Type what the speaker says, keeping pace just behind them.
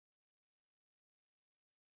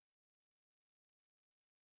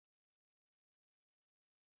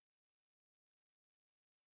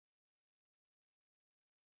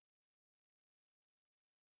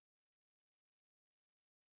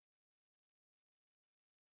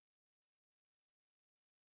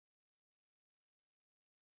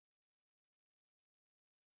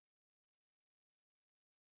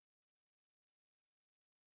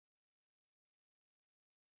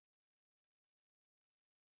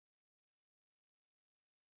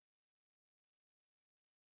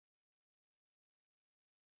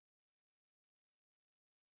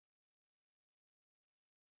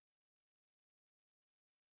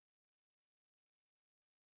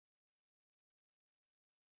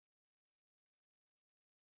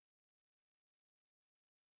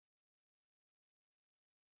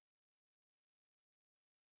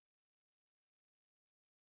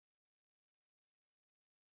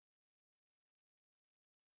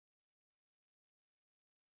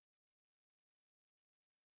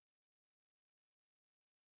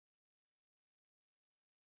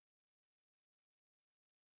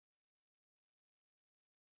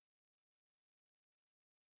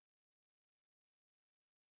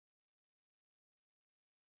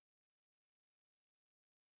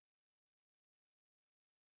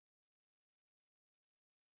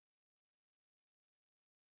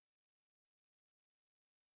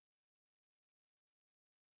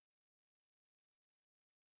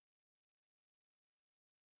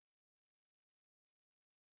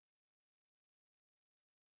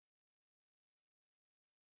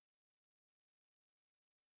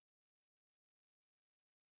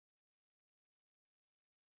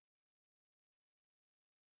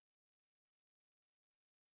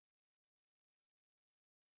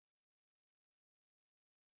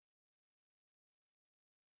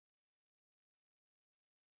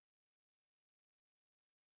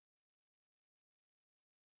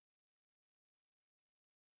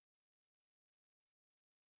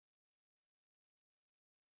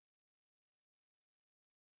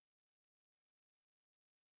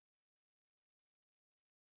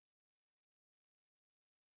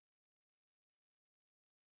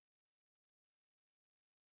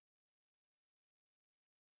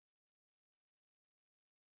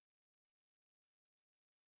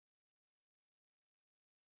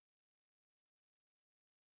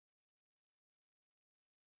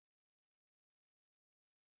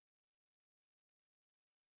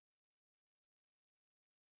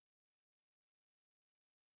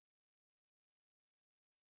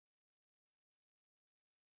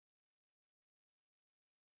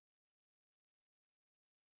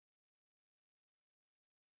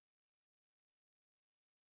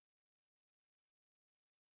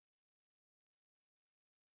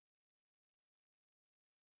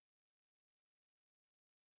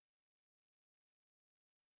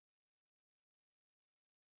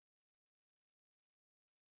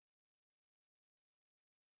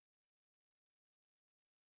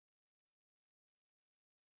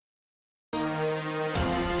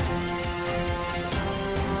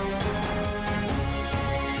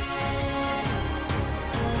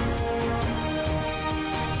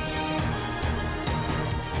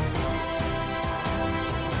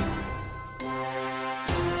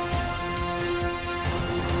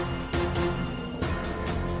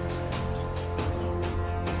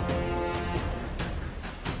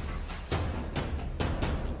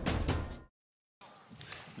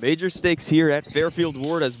Major stakes here at Fairfield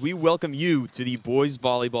Ward as we welcome you to the boys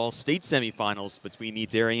volleyball state semifinals between the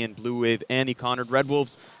Darien Blue Wave and the Conard Red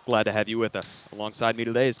Wolves. Glad to have you with us. Alongside me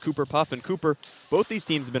today is Cooper Puff and Cooper. Both these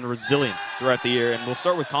teams have been resilient throughout the year, and we'll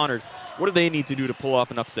start with Conard. What do they need to do to pull off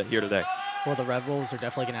an upset here today? Well, the Red Wolves are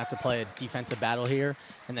definitely going to have to play a defensive battle here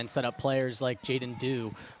and then set up players like Jaden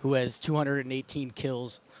Dew, who has 218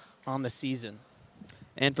 kills on the season.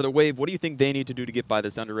 And for the Wave, what do you think they need to do to get by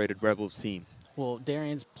this underrated Red Wolves team? Well,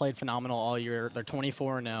 Darien's played phenomenal all year. They're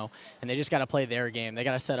 24-0, and they just got to play their game. They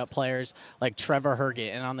got to set up players like Trevor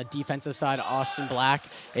Herget, and on the defensive side, Austin Black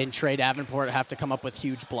and Trey Davenport have to come up with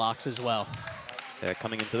huge blocks as well. Yeah,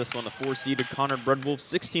 coming into this one, the 4-seeded Conard Red Wolves,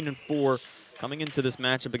 16-4. Coming into this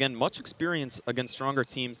matchup, again, much experience against stronger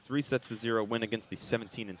teams. 3-0 win against the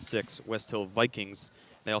 17-6 West Hill Vikings.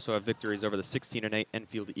 They also have victories over the 16-8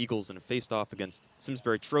 Enfield Eagles and faced off against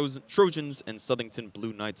Simsbury Trojans and Southington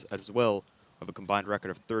Blue Knights as well, of a combined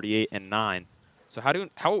record of 38-9. So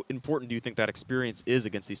how important do you think that experience is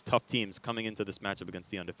against these tough teams coming into this matchup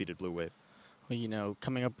against the undefeated Blue Wave? Well, you know,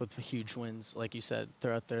 coming up with huge wins, like you said,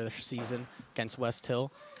 throughout their season against West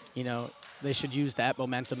Hill, you know, they should use that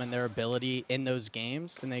momentum and their ability in those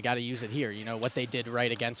games, and they got to use it here. You know, what they did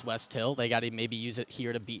right against West Hill, they got to maybe use it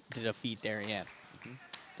here to defeat Darien.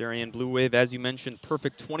 Darien Blue Wave, as you mentioned,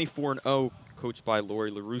 perfect 24-0, coached by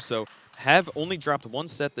Lori LaRusso. Have only dropped one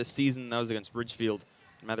set this season. That was against Ridgefield.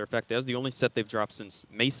 Matter of fact, that was the only set they've dropped since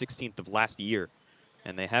May 16th of last year.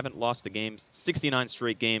 And they haven't lost a game, 69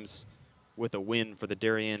 straight games with a win for the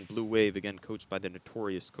Darien Blue Wave, again coached by the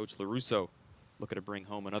notorious Coach LaRusso. Looking to bring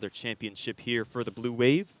home another championship here for the Blue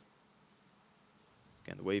Wave.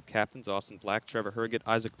 Again, the Wave captains, Austin Black, Trevor Herget,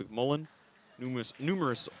 Isaac McMullen.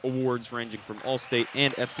 Numerous awards ranging from All-State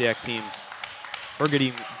and FCIAC teams.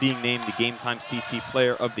 Herget being named the Game Time CT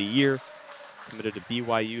Player of the Year. Committed to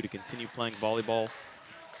BYU to continue playing volleyball.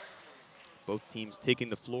 Both teams taking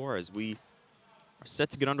the floor as we are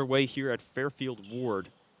set to get underway here at Fairfield Ward.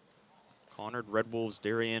 Conard Red Wolves,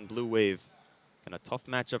 Darien Blue Wave. And a tough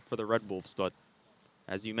matchup for the Red Wolves, but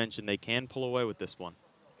as you mentioned, they can pull away with this one.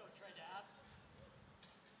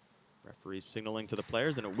 Referees signaling to the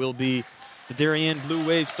players, and it will be the Darien Blue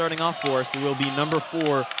Wave starting off for us. It will be number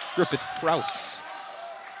 4, Griffith Kraus.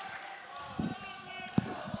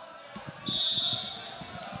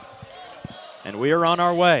 And we are on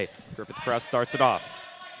our way. Griffith Kraus starts it off.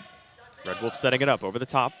 Red Wolf setting it up over the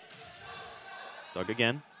top. Doug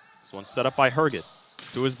again. This one's set up by Herget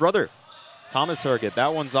to his brother, Thomas Herget.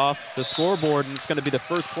 That one's off the scoreboard, and it's going to be the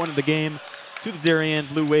first point of the game to the Darien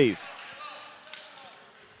Blue Wave.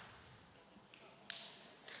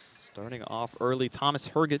 Starting off early, Thomas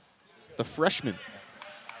Herget, the freshman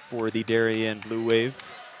for the Darien Blue Wave.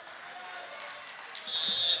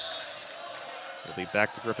 He'll be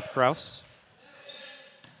back to Griffith Kraus.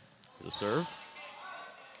 For the serve.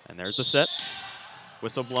 And there's the set.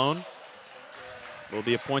 Whistle blown. Will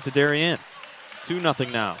be a point to Darien.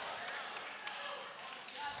 2-0 now.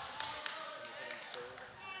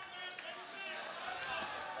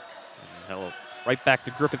 And hello, right back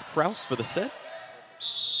to Griffith Kraus for the set.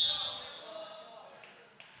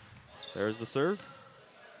 There's the serve.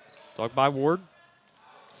 Dug by Ward.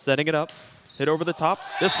 Setting it up. Hit over the top.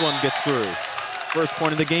 This one gets through. First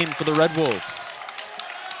point of the game for the Red Wolves.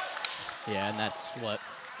 Yeah, and that's what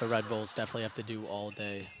the Red Wolves definitely have to do all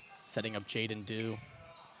day. Setting up Jaden Dew.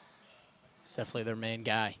 He's definitely their main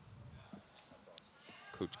guy.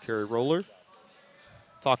 Coach Carrie Roller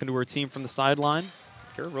talking to her team from the sideline.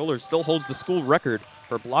 Carrie Roller still holds the school record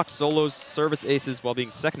for block solos, service aces, while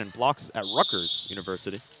being second in blocks at Rutgers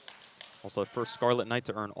University. Also the first Scarlet Knight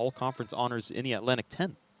to earn all-conference honors in the Atlantic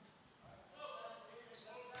 10.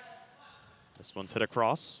 This one's hit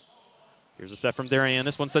across. Here's a set from Darien.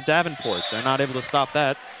 This one's to Davenport. They're not able to stop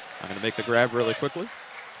that. I'm going to make the grab really quickly.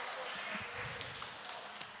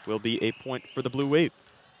 Will be a point for the Blue Wave.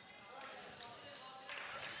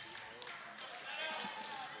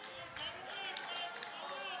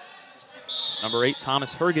 Number 8,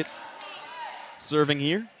 Thomas Herget, serving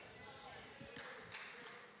here.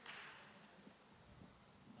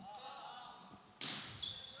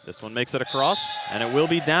 This one makes it across, and it will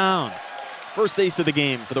be down. First ace of the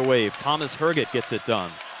game for the Wave. Thomas Herget gets it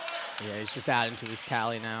done. Yeah, he's just adding to his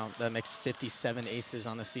tally now. That makes 57 aces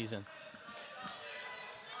on the season.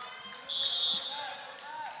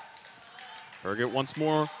 Herget once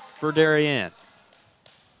more for Darien.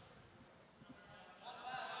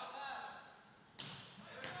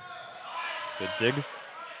 Good dig.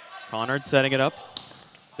 Conard setting it up.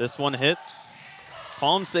 This one hit.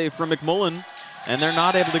 Palm save from McMullen, and they're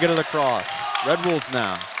not able to get it across. Red Wolves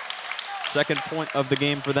now. Second point of the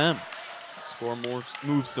game for them. Score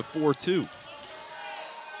moves to 4-2.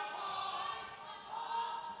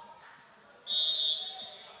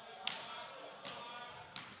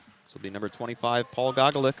 This will be number 25, Paul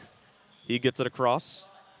Gogolick. He gets it across.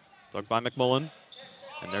 Dug by McMullen.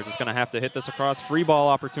 And they're just going to have to hit this across. Free ball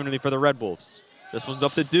opportunity for the Red Wolves. This one's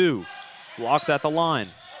up to Dew. Blocked at the line.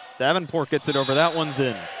 Davenport gets it over. That one's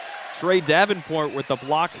in. Trey Davenport with the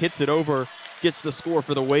block hits it over. Gets the score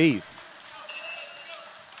for the Wave.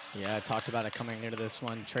 Yeah, I talked about it coming into this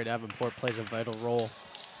one. Trey Davenport plays a vital role.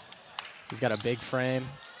 He's got a big frame.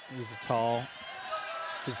 He's tall.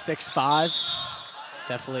 He's 6'5".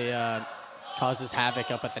 Definitely causes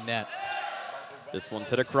havoc up at the net. This one's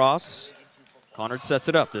hit across. Conard sets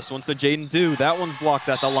it up. This one's to Jaden Dew. That one's blocked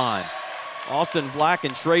at the line. Austin Black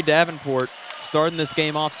and Trey Davenport starting this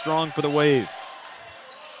game off strong for the Wave.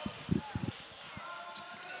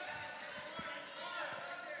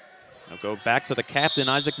 They'll go back to the captain,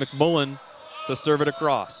 Isaac McMullen, to serve it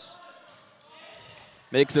across.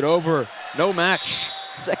 Makes it over. No match.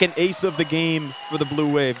 Second ace of the game for the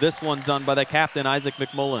Blue Wave. This one done by the captain, Isaac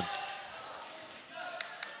McMullen.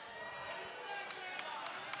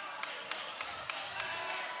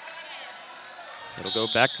 It'll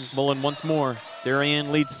go back to McMullen once more.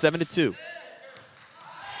 Darien leads 7-2.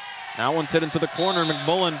 Now one's hit into the corner.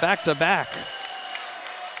 McMullen back to back.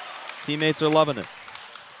 Teammates are loving it.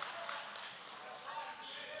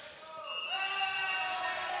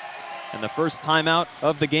 And the first timeout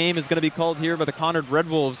of the game is going to be called here by the Conard Red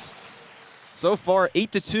Wolves. So far,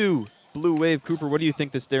 8-2. Blue Wave. Cooper, what do you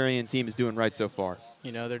think this Darien team is doing right so far?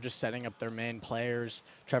 You know, they're just setting up their main players.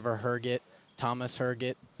 Trevor Herget, Thomas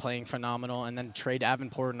Herget playing phenomenal, and then Trey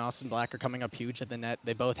Davenport and Austin Black are coming up huge at the net.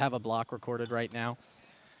 They both have a block recorded right now.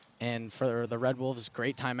 And for the Red Wolves,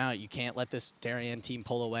 great timeout. You can't let this Darien team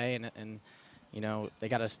pull away, and you know, they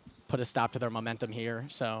got to put a stop to their momentum here.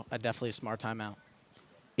 So definitely a smart timeout.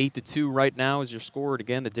 8-2 right now is your score.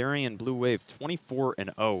 Again, the Darien Blue Wave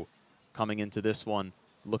 24-0 coming into this one,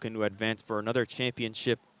 looking to advance for another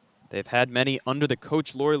championship. They've had many under the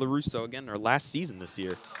coach Lori LaRusso, again, her last season this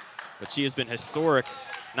year. But she has been historic,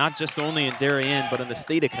 not just only in Darien, but in the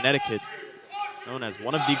state of Connecticut, known as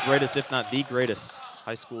one of the greatest, if not the greatest,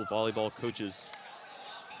 high school volleyball coaches.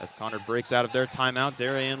 As Conard breaks out of their timeout,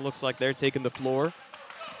 Darien looks like they're taking the floor.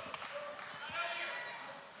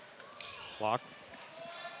 Clock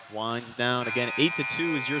winds down. Again,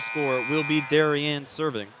 8-2 is your score. It will be Darien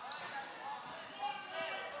serving.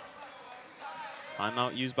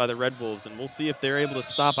 Timeout used by the Red Wolves, and we'll see if they're able to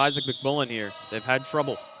stop Isaac McMullen here. They've had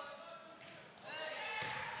trouble.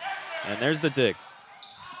 And there's the dig.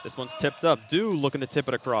 This one's tipped up. Dew looking to tip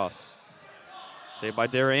it across. Saved by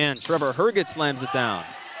Darien. Trevor Herget slams it down.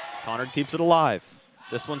 Conard keeps it alive.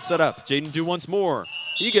 This one's set up. Jaden Dew once more.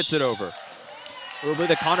 He gets it over. It will be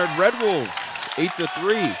the Conard Red Wolves,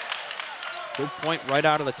 8-3. Good point right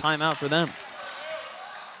out of the timeout for them.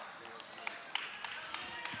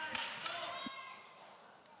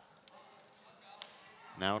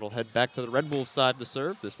 Now it'll head back to the Red Wolves side to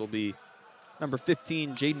serve. This will be number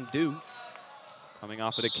 15, Jaden Dew, coming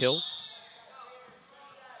off at a kill.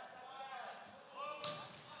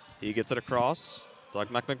 He gets it across. Doug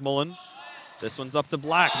McMullen. This one's up to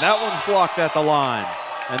Black. That one's blocked at the line.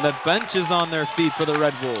 And the bench is on their feet for the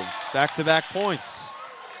Red Wolves. Back-to-back points.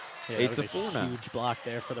 Yeah, 8-4 now. Huge block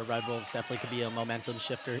there for the Red Wolves. Definitely could be a momentum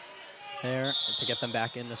shifter there to get them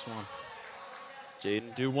back in this one.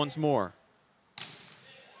 Jaden Dew once more.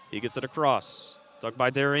 He gets it across. Dug by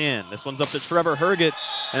Darien. This one's up to Trevor Herget,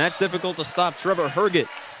 and that's difficult to stop. Trevor Herget,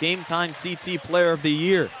 Game Time CT Player of the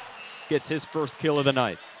Year, gets his first kill of the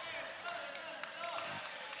night.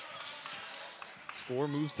 Score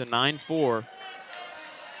moves to 9-4.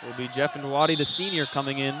 Will be Jeff Nwadi, the senior,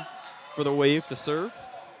 coming in for the Wave to serve.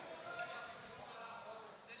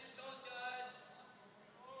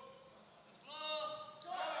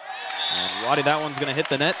 And Nwadi, that one's going to hit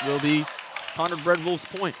the net. Will be Conard Red Wolves'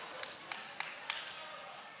 point.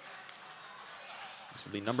 This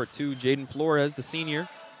will be number 2, Jaden Flores, the senior,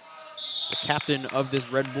 the captain of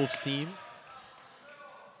this Red Wolves team.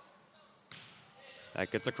 That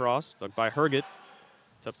gets across, dug by Herget.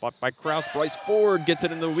 Tipped up by Kraus. Bryce Ford gets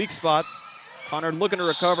it in the weak spot. Conard looking to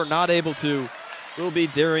recover, not able to. Will be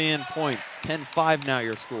Darien point. 10-5 now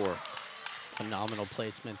your score. Phenomenal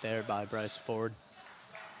placement there by Bryce Ford.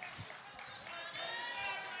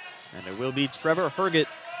 And it will be Trevor Herget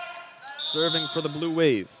serving for the Blue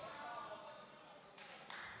Wave.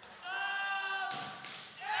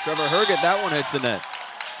 Trevor Herget, that one hits the net.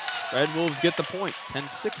 Red Wolves get the point.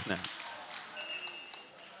 10-6 now.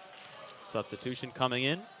 Substitution coming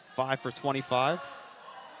in, 5 for 25.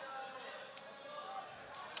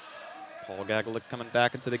 Paul Gagalik coming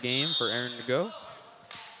back into the game for Aaron to go.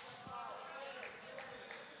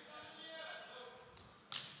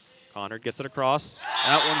 Conard gets it across.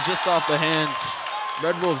 That one just off the hands.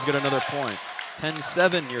 Red Wolves get another point.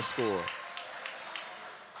 10-7 your score.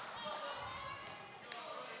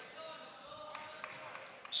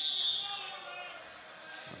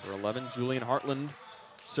 Number 11, Julian Hartland,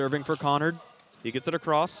 serving for Conard. He gets it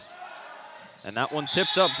across. And that one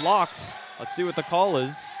tipped up, blocked. Let's see what the call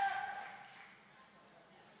is.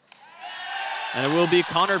 And it will be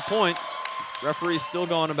Conard point. Referee's still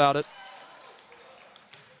going about it.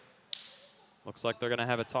 Looks like they're going to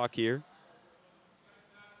have a talk here.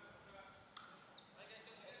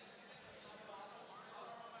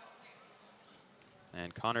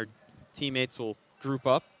 And Conard teammates will group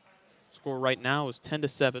up. Score right now is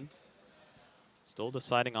 10-7. Still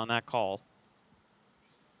deciding on that call.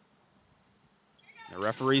 The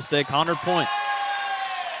referees say Conard point.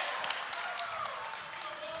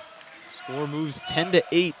 Score moves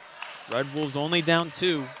 10-8. Red Wolves only down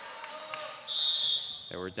 2.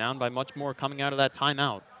 They were down by much more coming out of that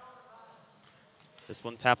timeout. This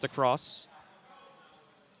one tapped across.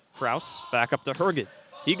 Kraus back up to Herget.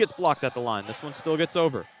 He gets blocked at the line. This one still gets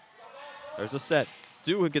over. There's a set.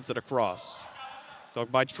 Dew gets it across.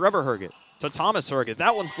 Dug by Trevor Herget to Thomas Herget.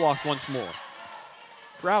 That one's blocked once more.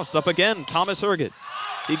 Kraus up again. Thomas Herget.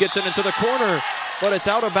 He gets it into the corner, but it's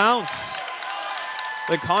out of bounds.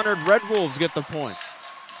 The Conard Red Wolves get the point.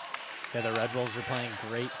 Yeah, the Red Wolves are playing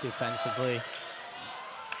great defensively.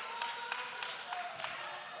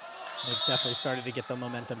 They've definitely started to get the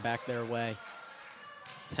momentum back their way.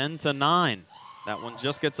 10-9. That one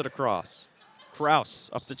just gets it across. Kraus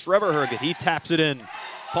up to Trevor Herget. He taps it in.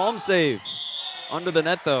 Palm save. Under the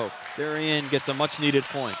net, though. Darien gets a much-needed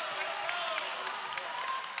point.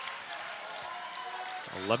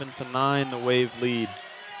 11-9, the Wave lead.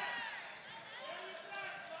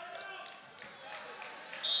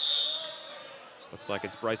 Looks like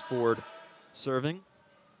it's Bryce Ford serving.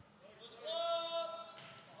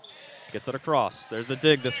 Gets it across. There's the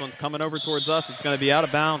dig. This one's coming over towards us. It's going to be out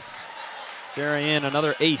of bounds. Darien,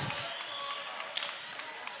 another ace.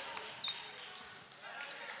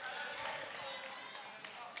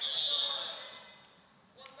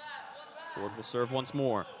 Ford will serve once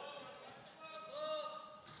more.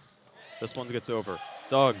 This one gets over.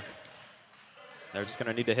 Doug. They're just going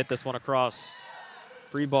to need to hit this one across.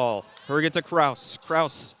 Free ball. Herget to Kraus.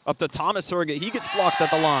 Kraus up to Thomas Herget. He gets blocked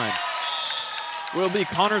at the line. Will be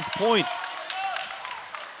Conard's point.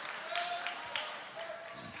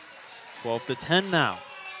 12-10 now.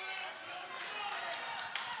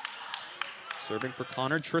 Serving for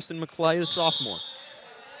Conard, Tristan McClay, the sophomore.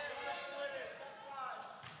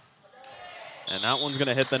 And that one's going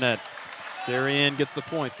to hit the net. Darien gets the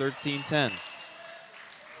point, 13-10.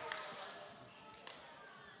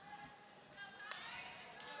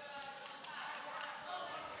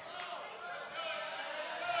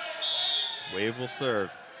 Wave will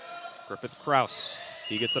serve. Griffith Kraus.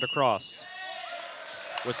 He gets it across.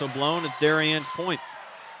 Whistle blown. It's Darien's point.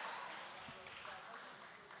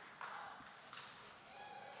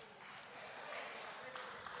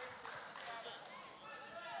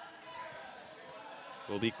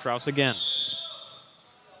 Will be Kraus again.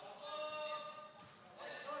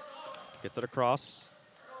 Gets it across.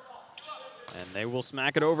 And they will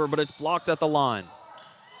smack it over, but it's blocked at the line.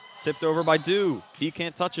 Tipped over by Dew. He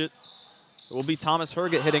can't touch it. It will be Thomas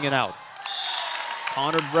Herget hitting it out.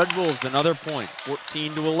 Conard Red Wolves, another point,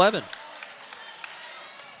 14-11.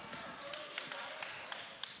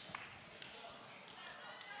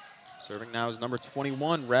 Serving now is number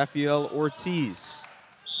 21, Rafael Ortiz.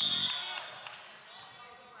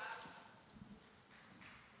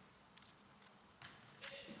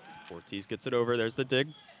 Ortiz gets it over. There's the dig.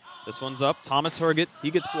 This one's up. Thomas Herget,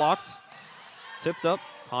 he gets blocked. Tipped up.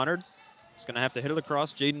 Conard is going to have to hit it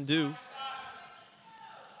across. Jaden Dew.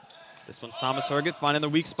 This one's Thomas Herget finding the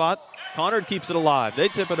weak spot. Conard keeps it alive. They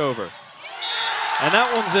tip it over. And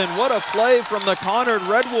that one's in. What a play from the Conard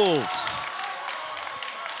Red Wolves.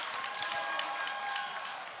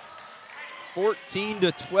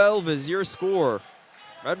 14-12 is your score.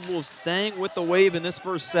 Red Wolves staying with the Wave in this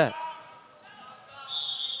first set.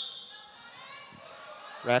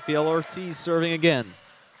 Rafael Ortiz serving again.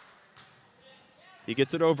 He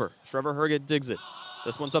gets it over. Trevor Herget digs it.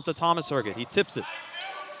 This one's up to Thomas Herget. He tips it.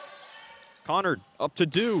 Conard up to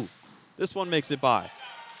Dew. This one makes it by.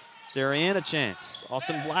 Darien a chance.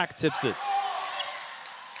 Austin Black tips it.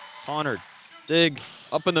 Conard, dig,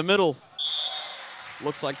 up in the middle.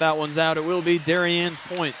 Looks like that one's out. It will be Darien's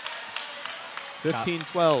point.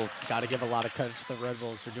 15-12. Got to give a lot of credit to the Red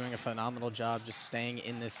Bulls. They're doing a phenomenal job just staying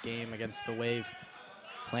in this game against the Wave,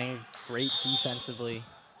 playing great defensively.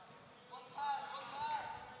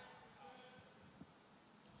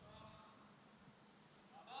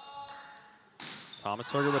 Thomas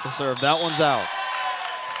Herger with the serve. That one's out.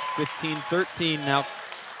 15-13 now.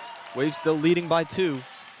 Wave still leading by 2.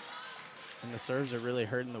 And the serves are really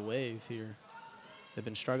hurting the Wave here. They've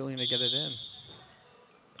been struggling to get it in.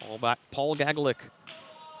 Paul Gagalik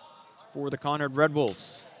for the Conard Red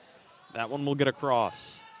Wolves. That one will get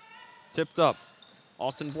across. Tipped up.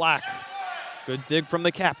 Austin Black. Good dig from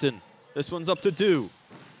the captain. This one's up to Dew.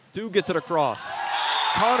 Dew gets it across.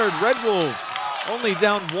 Conard Red Wolves only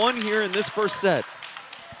down 1 here in this first set.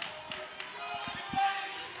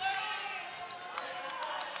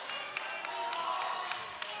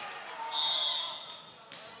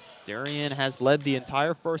 Darien has led the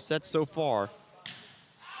entire first set so far.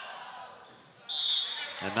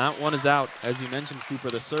 And that one is out. As you mentioned,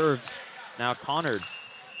 Cooper, the serves. Now Conard.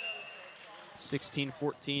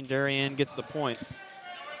 16-14, Darien gets the point.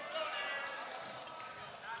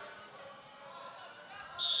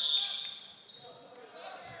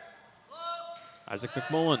 Isaac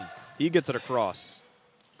McMullen, he gets it across.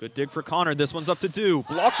 Good dig for Conard. This one's up to Dew.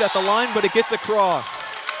 Blocked at the line, but it gets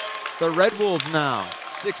across. The Red Wolves now,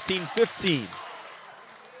 16-15.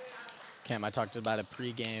 Cam, I talked about it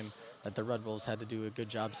pregame that the Red Bulls had to do a good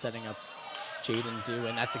job setting up Jaden Dew,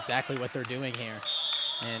 and that's exactly what they're doing here.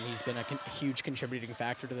 And he's been a huge contributing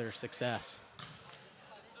factor to their success.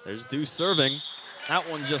 There's Dew serving. That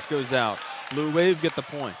one just goes out. Blue Wave get the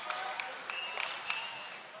point.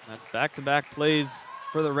 That's back-to-back plays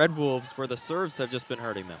for the Red Wolves where the serves have just been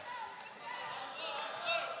hurting them.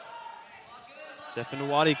 Jeff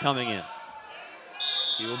Nwadi coming in.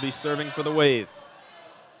 He will be serving for the Wave.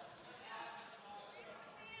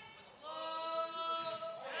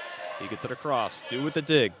 He gets it across. Dew with the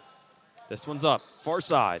dig. This one's up. Far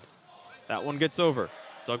side. That one gets over.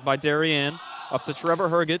 Dug by Darien. Up to Trevor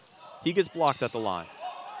Herget. He gets blocked at the line.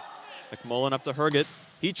 McMullen up to Herget.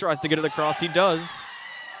 He tries to get it across. He does.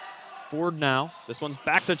 Forward now. This one's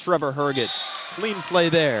back to Trevor Herget. Clean play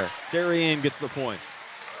there. Darien gets the point.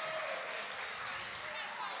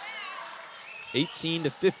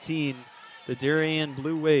 18-15. The Darien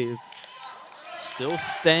Blue Wave still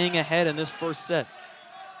staying ahead in this first set.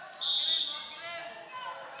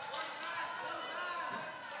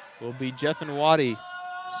 Will be Jeff Nwadi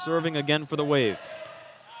serving again for the Wave.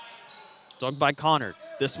 Dug by Conard.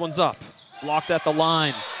 This one's up. Blocked at the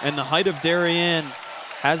line. And the height of Darien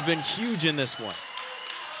has been huge in this one.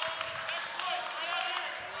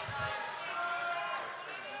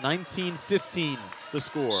 19-15 the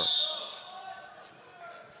score.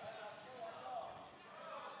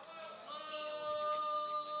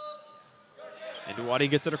 And Nwadi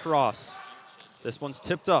gets it across. This one's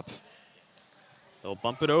tipped up. They'll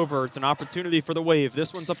bump it over. It's an opportunity for the Wave.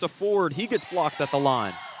 This one's up to Ford. He gets blocked at the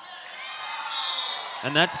line.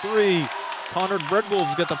 And that's 3. Conard Red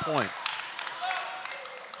Wolves get the point.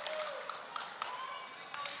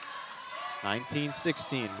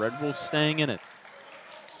 19-16. Red Wolves staying in it.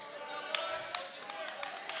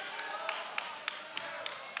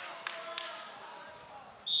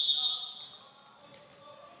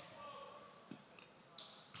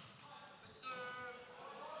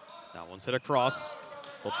 That one's hit across.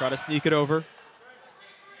 They'll try to sneak it over.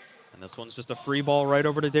 And this one's just a free ball right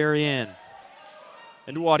over to Darien.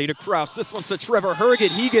 And Nwadi to Kraus. This one's to Trevor Herget.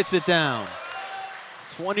 He gets it down.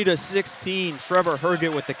 20-16. Trevor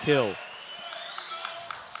Herget with the kill.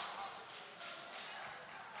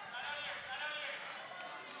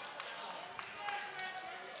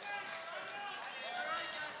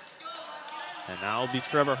 And now it'll be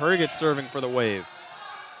Trevor Herget serving for the Wave.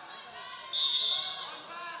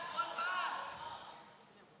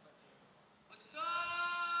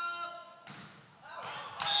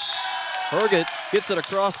 Herget gets it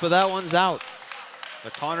across, but that one's out.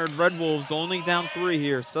 The Conard Red Wolves only down 3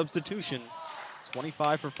 here. Substitution,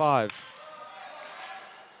 25 for 5.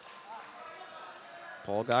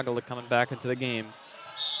 Paul Gagalik coming back into the game.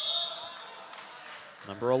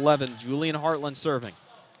 Number 11, Julian Hartland serving.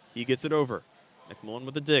 He gets it over. McMullen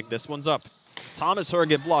with the dig. This one's up. Thomas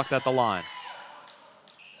Herget blocked at the line.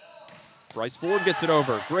 Bryce Ford gets it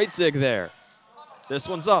over. Great dig there. This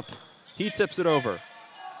one's up. He tips it over.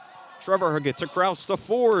 Trevor Herget to Kraus to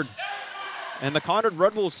Ford. And the Conard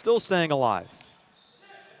Red Wolves still staying alive.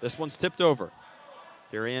 This one's tipped over.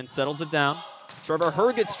 Darien settles it down. Trevor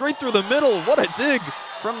Herget straight through the middle. What a dig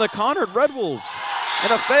from the Conard Red Wolves.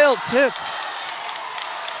 And a failed tip.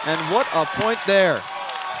 And what a point there.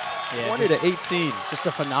 20-18. Just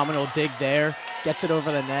a phenomenal dig there. gets it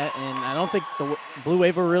over the net, and I don't think the Blue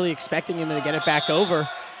Wave were really expecting him to get it back over.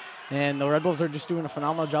 And the Red Bulls are just doing a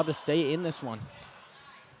phenomenal job to stay in this one.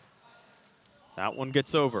 That one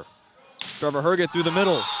gets over. Trevor Herget through the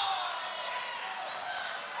middle.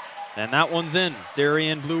 And that one's in.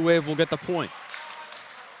 Darien Blue Wave will get the point.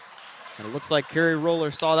 And it looks like Kerry Roller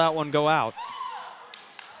saw that one go out.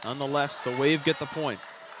 Nonetheless, the Wave get the point.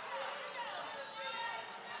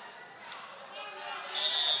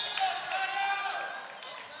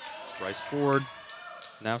 Bryce Ford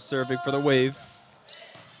now serving for the Wave.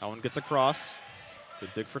 That one gets across.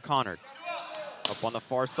 Good dig for Conard. Up on the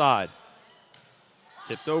far side.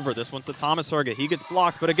 Tipped over. This one's to Thomas Herget. He gets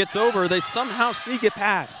blocked, but it gets over. They somehow sneak it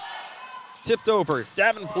past. Tipped over.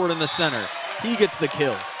 Davenport in the center. He gets the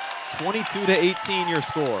kill. 22-18 your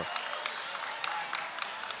score.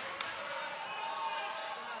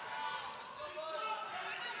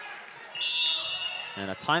 And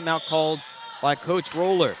a timeout called by Coach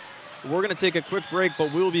Roller. We're going to take a quick break,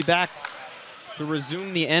 but we'll be back to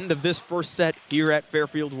resume the end of this first set here at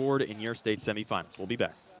Fairfield Ward in your state semifinals. We'll be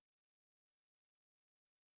back.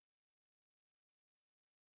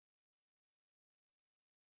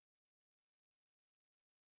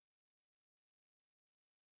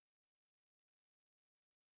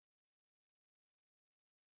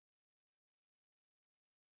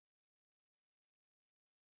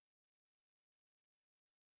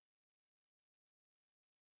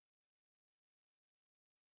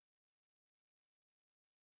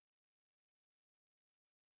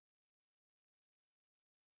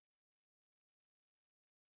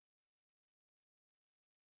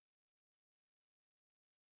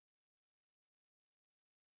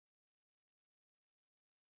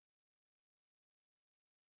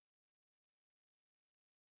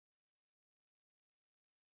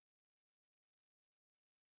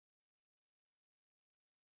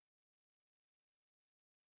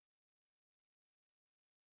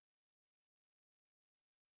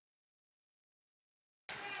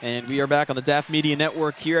 And we are back on the DAF Media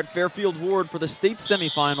Network here at Fairfield Ward for the state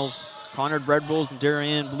semifinals. Conard Red Bulls and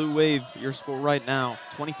Darien Blue Wave. Your score right now,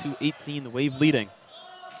 22-18, the Wave leading.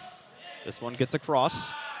 This one gets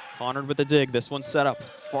across. Conard with the dig. This one's set up.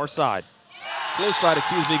 Far side. Close side,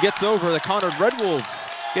 excuse me. Gets over. The Conard Red Wolves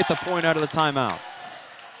get the point out of the timeout.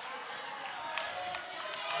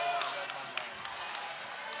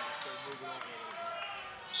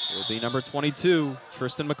 It will be number 22,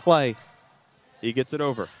 Tristan McClay. He gets it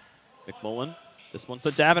over. McMullen. This one's to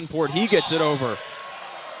Davenport. He gets it over.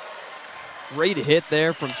 Great hit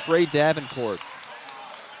there from Trey Davenport.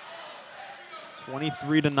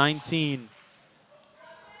 23-19.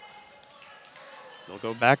 They'll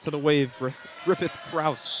go back to the Wave. Griffith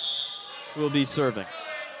Krause will be serving.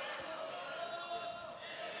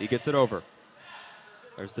 He gets it over.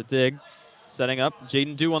 There's the dig. Setting up.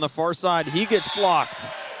 Jaden Dew on the far side. He gets blocked.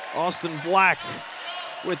 Austin Black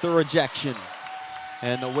with the rejection.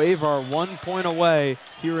 And the Wave are 1 point away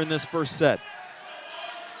here in this first set.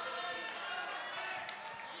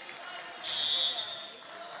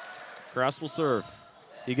 Krause will serve.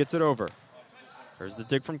 He gets it over. There's the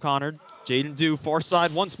dig from Conard. Jaden Dew, far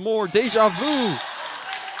side once more. Deja vu.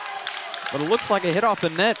 But it looks like a hit off the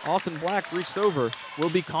net. Austin Black reached over. Will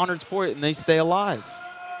be Conard's point, and they stay alive.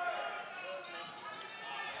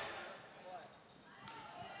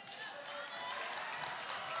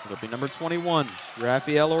 It'll be number 21,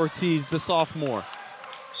 Rafael Ortiz, the sophomore.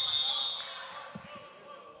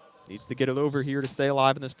 Needs to get it over here to stay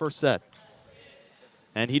alive in this first set.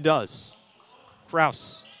 And he does.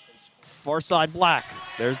 Krause, far side Black.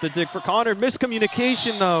 There's the dig for Conard.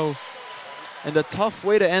 Miscommunication though. And a tough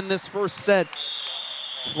way to end this first set.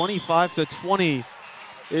 25-20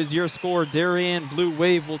 is your score. Darien Blue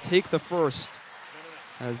Wave will take the first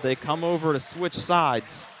as they come over to switch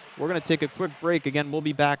sides. We're going to take a quick break. Again, we'll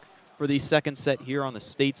be back for the second set here on the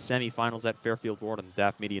state semifinals at Fairfield Ward on the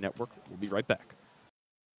DAF Media Network. We'll be right back.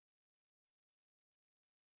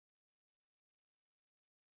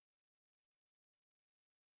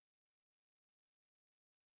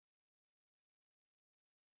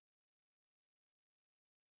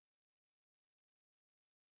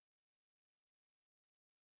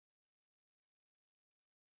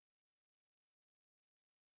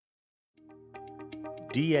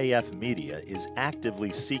 DAF Media is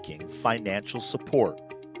actively seeking financial support.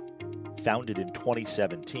 Founded in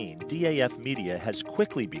 2017, DAF Media has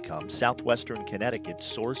quickly become Southwestern Connecticut's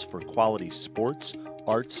source for quality sports,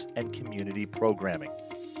 arts, and community programming.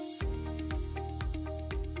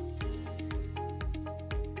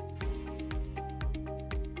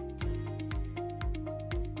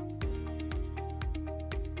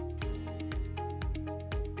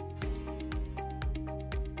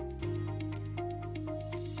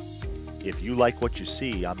 If you like what you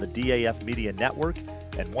see on the DAF Media Network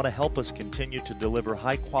and want to help us continue to deliver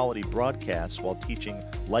high-quality broadcasts while teaching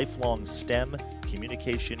lifelong STEM,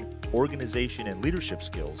 communication, organization, and leadership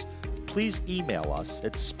skills, please email us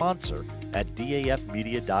at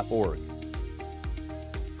sponsor@dafmedia.org.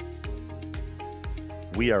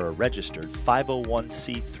 We are a registered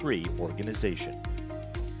 501c3 organization.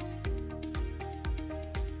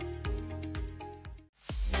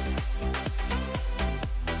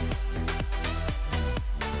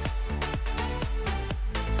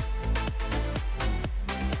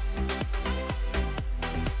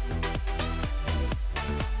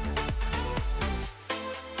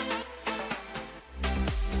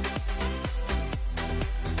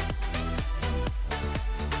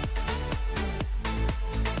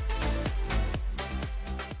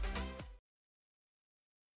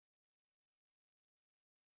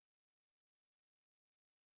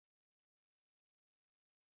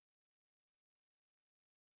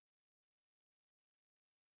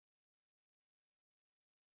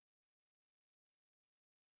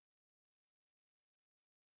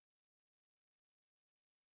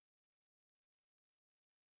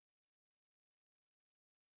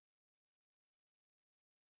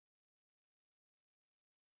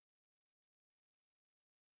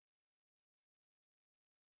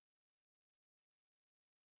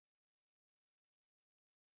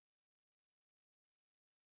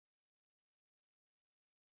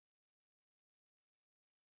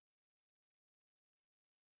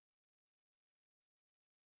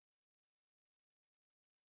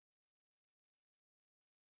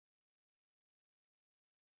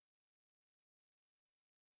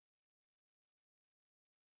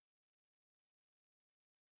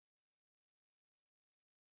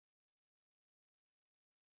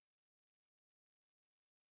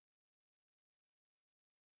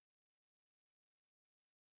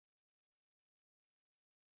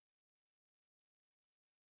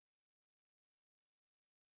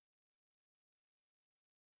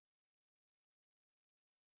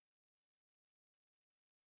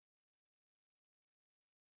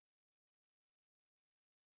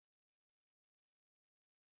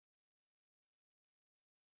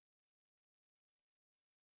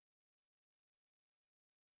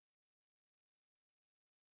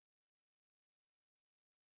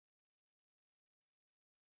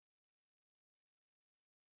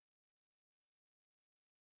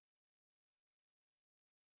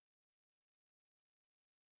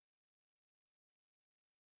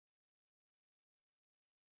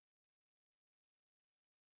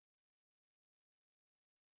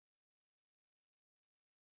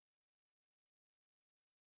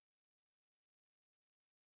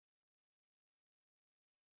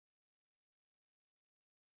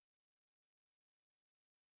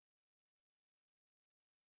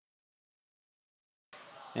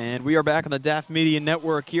 And we are back on the DAF Media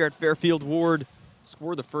Network here at Fairfield Ward.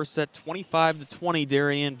 Scored the first set 25-20.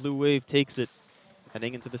 Darien Blue Wave takes it,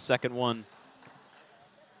 heading into the second one.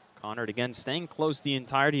 Conard again staying close the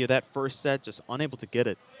entirety of that first set, just unable to get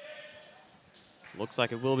it. Looks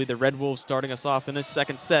like it will be the Red Wolves starting us off in this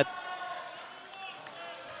second set.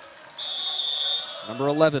 Number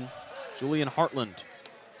 11, Julian Hartland.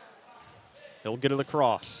 He'll get it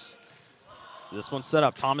across. This one's set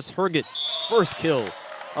up. Thomas Herget, first kill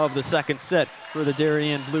of the second set for the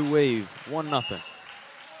Darien Blue Wave, 1-0.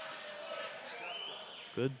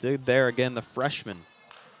 Good dig there again, the freshman.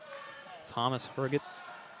 Thomas Herget,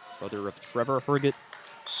 brother of Trevor Herget.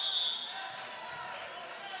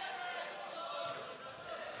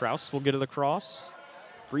 Kraus will get it across.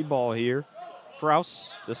 Free ball here.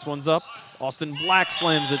 Kraus, this one's up. Austin Black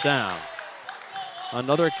slams it down.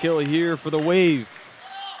 Another kill here for the Wave.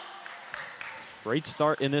 Great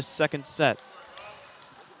start in this second set.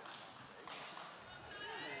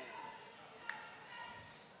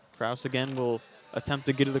 Kraus again will attempt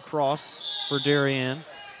to get it across for Darien.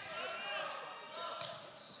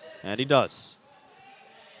 And he does.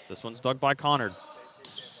 This one's dug by Conard.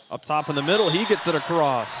 Up top in the middle, he gets it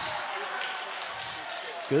across.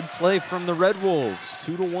 Good play from the Red Wolves,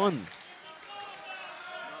 2-1.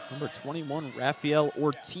 Number 21, Rafael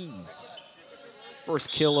Ortiz.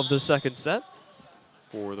 First kill of the second set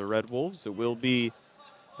for the Red Wolves. It will be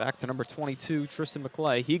back to number 22, Tristan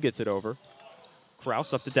McClay. He gets it over.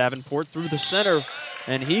 Kraus up to Davenport through the center,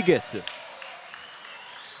 and he gets it.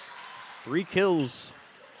 3 kills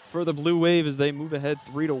for the Blue Wave as they move ahead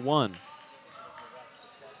 3-1.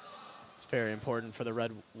 It's very important for the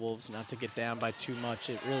Red Wolves not to get down by too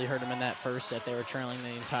much. It really hurt them in that first set. They were trailing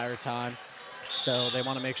the entire time. So they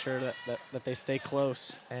want to make sure that they stay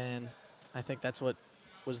close. And I think that's what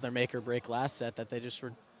was their make or break last set, that they just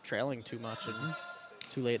were trailing too much and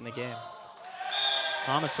too late in the game.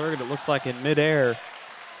 Thomas Herget, it looks like in midair,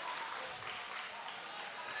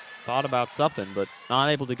 thought about something, but not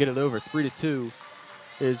able to get it over. 3-2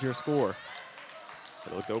 is your score.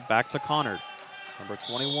 It'll go back to Conard. Number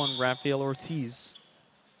 21, Rafael Ortiz.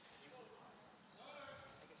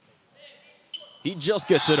 He just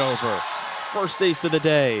gets it over. First ace of the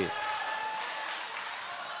day.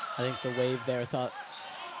 I think the Wave there thought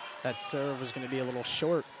that serve was going to be a little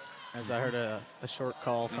short, as I heard a short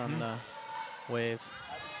call from the Wave.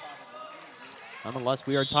 Nonetheless,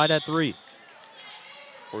 we are tied at 3.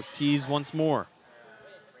 Ortiz once more.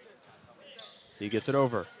 He gets it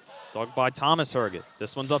over. Dug by Thomas Herget.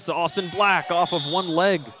 This one's up to Austin Black off of one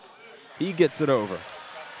leg. He gets it over.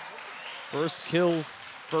 First kill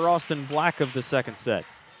for Austin Black of the second set.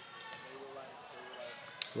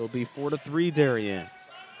 Will be 4-3 Darien.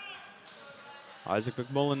 Isaac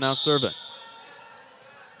McMullen now serving.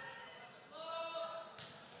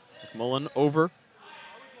 McMullen over.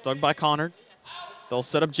 Dug by Conard. They'll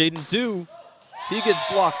set up Jaden Dew. He gets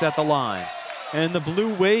blocked at the line. And the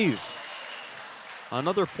Blue Wave.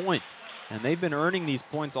 Another point. And they've been earning these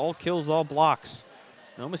points, all kills, all blocks.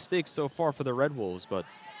 No mistakes so far for the Red Wolves, but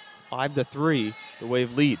 5-3, the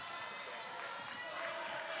Wave lead.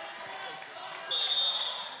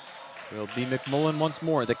 It'll be McMullen once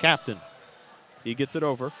more, the captain. He gets it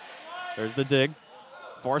over. There's the dig.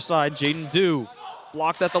 Far side, Jaden Dew.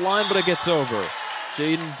 Blocked at the line, but it gets over.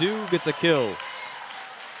 Jaden Dew gets a kill.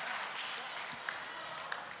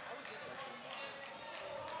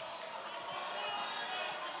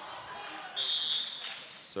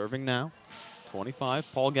 Serving now, 25,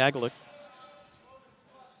 Paul Gagalik.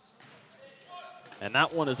 And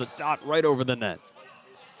that one is a dot right over the net.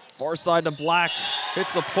 Far side to Black,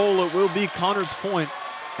 hits the pole, it will be Conard's point,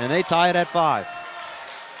 and they tie it at 5.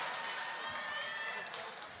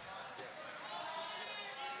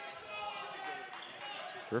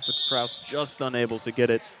 Griffith Krause just unable to get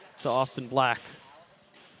it to Austin Black.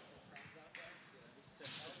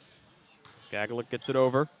 Gagalik gets it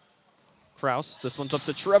over. Krause, this one's up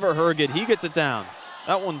to Trevor Herget. He gets it down.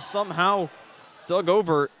 That one somehow dug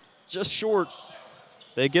over, just short.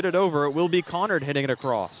 They get it over. It will be Conard hitting it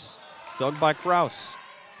across. Dug by Krause.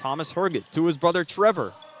 Thomas Herget to his brother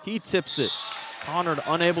Trevor. He tips it. Conard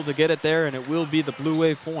unable to get it there, and it will be the Blue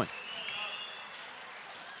Wave point.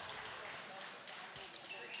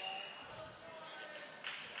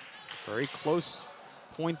 Very close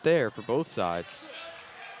point there for both sides.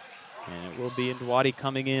 And it will be Ndwadi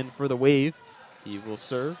coming in for the Wave. He will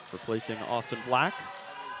serve, replacing Austin Black.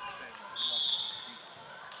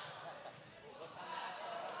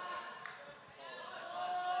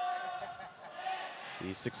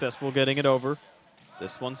 He's successful getting it over.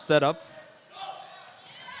 This one's set up.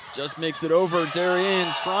 Just makes it over.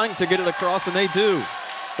 Darien trying to get it across, and they do.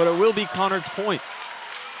 But it will be Conard's point.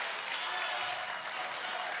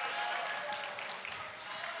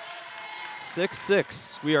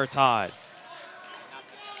 (6-6), we are tied.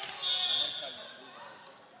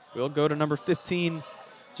 We'll go to number 15,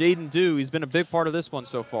 Jaden Dew. He's been a big part of this one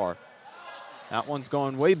so far. That one's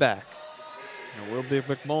going way back. And will be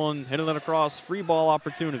McMullen hitting it across, free ball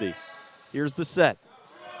opportunity. Here's the set.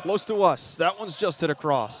 Close to us, that one's just hit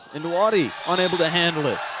across. Ndwadi unable to handle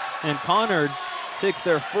it. And Conard takes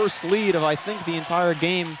their first lead of, I think, the entire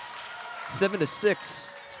game,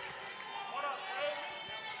 7-6.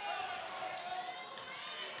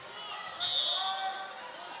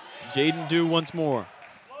 Jaden Dew once more.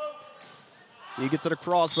 He gets it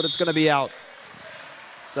across, but it's going to be out.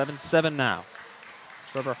 7-7 now.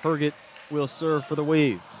 Trevor Herget will serve for the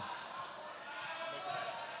Wave.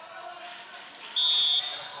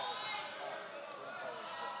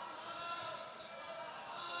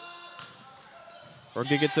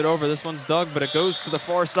 Herget gets it over. This one's dug, but it goes to the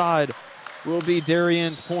far side. Will be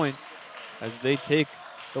Darien's point as they take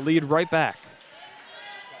the lead right back.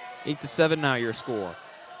 8-7 now your score.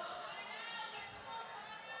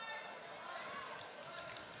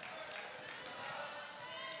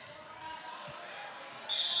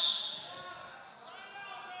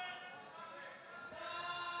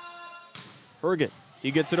 Herget,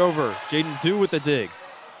 he gets it over. Jaden Dew with the dig.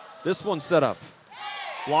 This one's set up.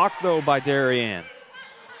 Blocked, though, by Darien.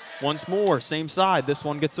 Once more, same side. This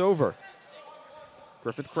one gets over.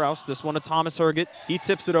 Griffith Krause, this one to Thomas Herget. He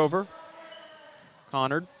tips it over.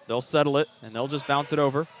 Conard, they'll settle it, and they'll just bounce it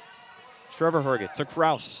over. Trevor Herget to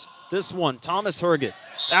Krause. This one, Thomas Herget.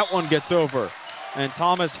 That one gets over. And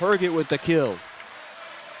Thomas Herget with the kill.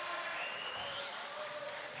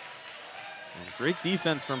 Great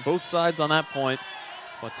defense from both sides on that point,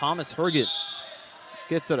 but Thomas Herget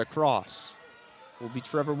gets it across. will be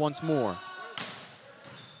Trevor once more.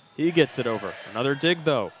 He gets it over. Another dig,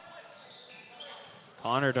 though.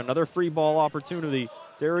 Conard, another free ball opportunity.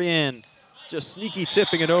 Darien just sneaky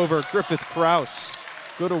tipping it over. Griffith Kraus.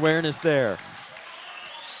 Good awareness there.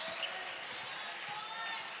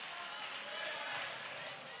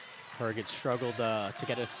 Herget struggled to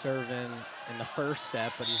get his serve in the first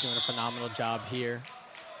set, but he's doing a phenomenal job here.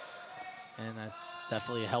 And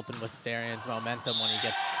definitely helping with Darien's momentum when he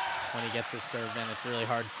gets his serve in. It's really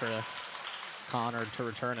hard for Conard to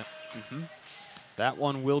return it. That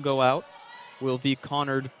one will go out. Will be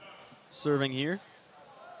Conard serving here.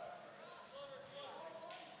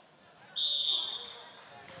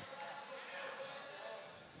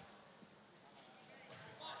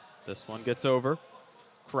 This one gets over.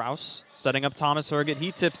 Kraus setting up Thomas Herget.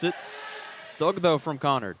 He tips it. Dug, though, from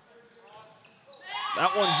Conard.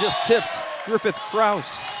 That one just tipped. Griffith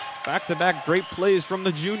Kraus. Back-to-back great plays from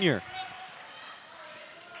the junior.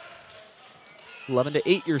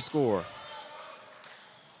 11-8 your score.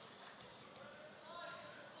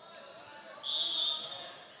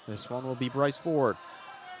 This one will be Bryce Ford.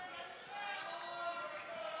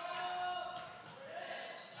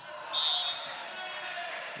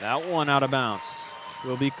 That one out of bounds.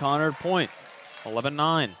 Will be Conard point.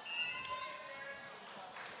 11-9.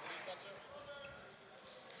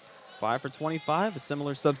 5 for 25, a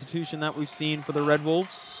similar substitution that we've seen for the Red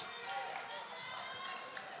Wolves.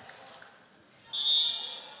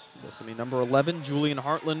 This will be number 11, Julian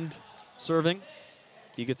Hartland serving.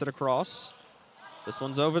 He gets it across. This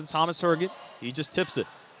one's over to Thomas Herget. He just tips it.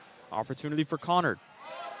 Opportunity for Conard.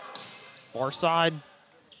 Far side.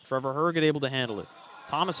 Trevor Herget able to handle it.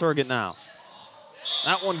 Thomas Herget now.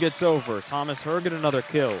 That one gets over. Thomas Herget, another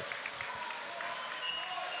kill.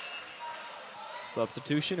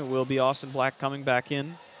 Substitution, it will be Austin Black coming back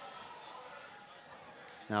in.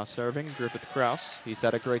 Now serving, Griffith Kraus. He's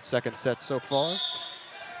had a great second set so far.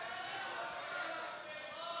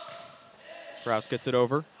 Kraus gets it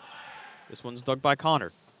over. This one's dug by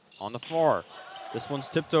Conard. On the far. This one's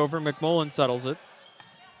tipped over. McMullen settles it.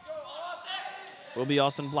 Will be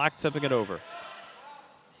Austin Black tipping it over.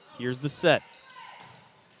 Here's the set.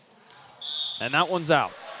 And that one's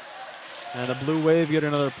out. And the Blue Wave get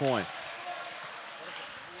another point.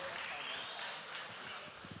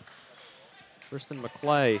 Tristan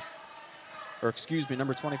McClay, or excuse me,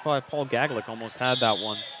 number 25, Paul Gaglik almost had that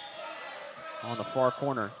one on the far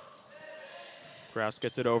corner. Kraus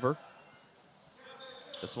gets it over.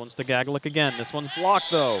 This one's to Gaglik again. This one's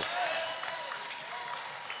blocked, though.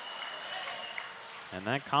 And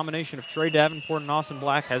that combination of Trey Davenport and Austin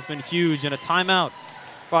Black has been huge, and a timeout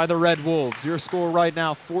by the Red Wolves. Your score right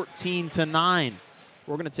now, 14-9.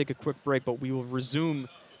 We're going to take a quick break, but we will resume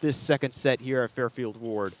this second set here at Fairfield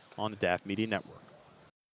Ward on the DAF Media Network.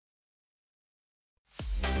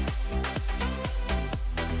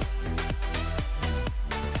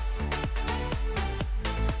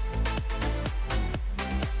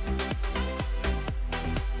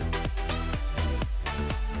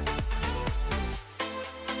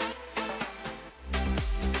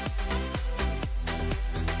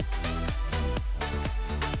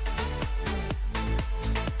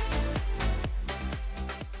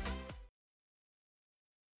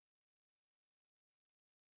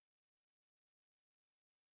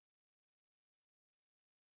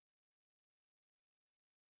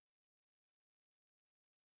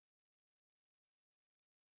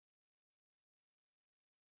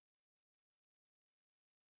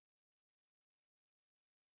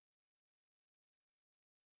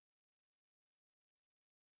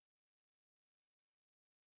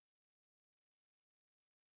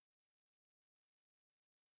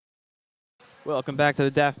 Welcome back to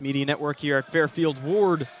the DAF Media Network here at Fairfield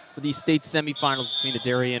Ward for the state semifinals between the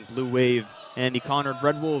Darien Blue Wave and the Conard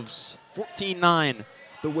Red Wolves. 14-9,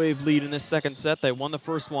 the Wave lead in this second set. They won the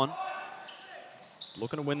first one.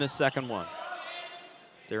 Looking to win this second one.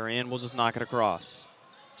 Darien will just knock it across.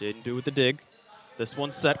 Jaden Dew with the dig. This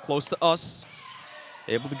one's set close to us.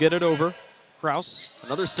 Able to get it over. Kraus,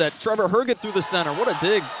 another set. Trevor Herget through the center. What a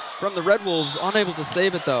dig from the Red Wolves. Unable to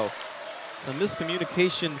save it, though. Some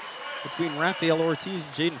miscommunication between Rafael Ortiz and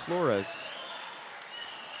Jaden Flores.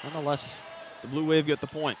 Nonetheless, the Blue Wave get the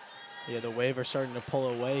point. Yeah, the Wave are starting to pull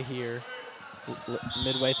away here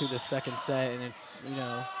midway through the second set, and it's, you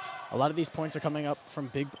know, a lot of these points are coming up from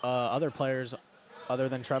big other players other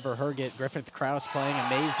than Trevor Herget. Griffith Kraus playing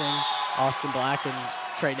amazing. Austin Black and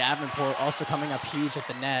Trey Davenport also coming up huge at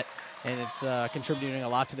the net, and it's contributing a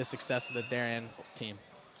lot to the success of the Darien team.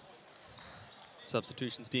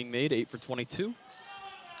 Substitutions being made, 8 for 22.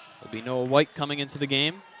 There'll be Noah White coming into the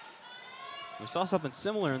game. We saw something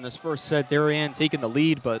similar in this first set. Darien taking the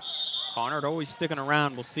lead, but Conard always sticking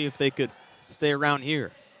around. We'll see if they could stay around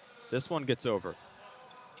here. This one gets over.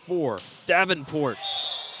 4, Davenport.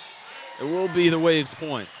 It will be the Waves'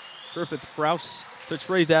 point. Griffith Kraus to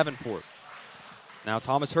Trey Davenport. Now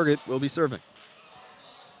Thomas Herget will be serving.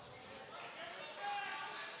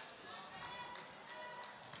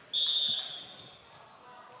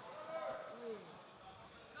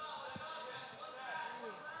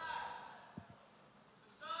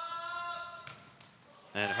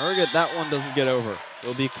 And Herget, that one doesn't get over.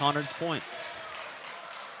 It'll be Conard's point.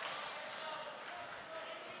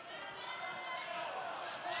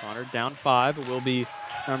 Conard down 5. It will be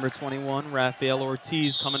number 21, Rafael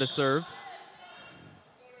Ortiz, coming to serve.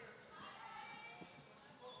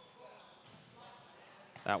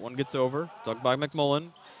 That one gets over. Dug by McMullen.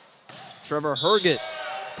 Trevor Herget,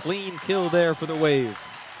 clean kill there for the Wave.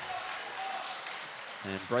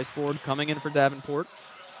 And Bryce Ford coming in for Davenport.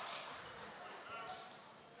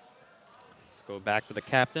 Let's go back to the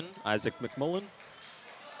captain, Isaac McMullen.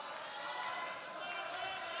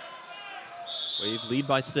 Wave lead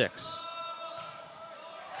by 6.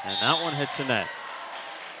 And that one hits the net.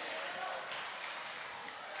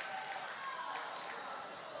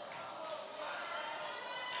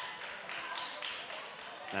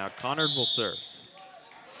 Now Conard will serve.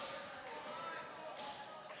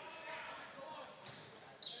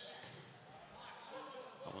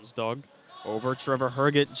 That one's dug. Over, Trevor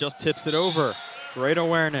Herget just tips it over. Great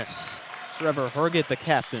awareness. Trevor Herget, the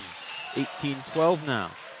captain. 18-12 now.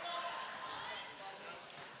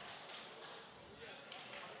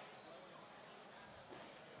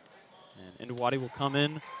 And Ndwadi will come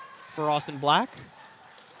in for Austin Black.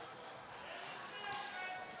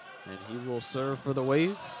 And he will serve for the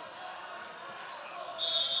Wave.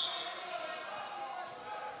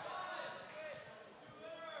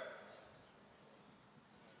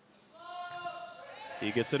 He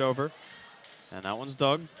gets it over. And that one's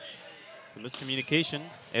dug. Some miscommunication.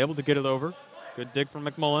 Able to get it over. Good dig from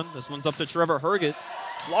McMullen. This one's up to Trevor Herget.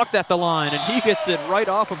 Blocked at the line, and he gets it right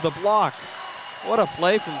off of the block. What a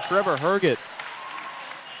play from Trevor Herget.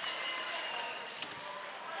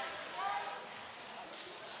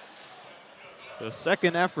 The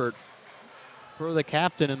second effort for the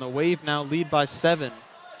captain, and the Wave now lead by 7.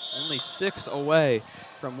 Only 6 away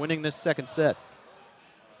from winning this second set.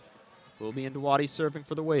 Will be Ndwadi serving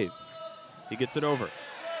for the Wave. He gets it over.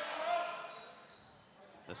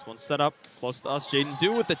 This one's set up close to us. Jaden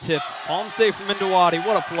Dew with the tip. Palm save from Ndwadi.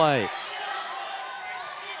 What a play.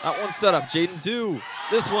 That one's set up. Jaden Dew.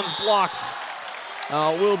 This one's blocked.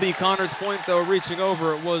 Will be Conard's point, though, reaching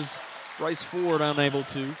over. It was Bryce Ford unable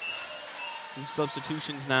to. Some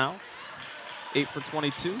substitutions now. 8 for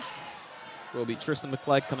 22. Will be Tristan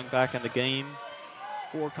McClegg coming back in the game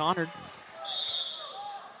for Conard.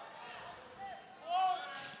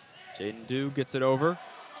 Jaden Dew gets it over.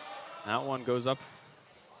 That one goes up.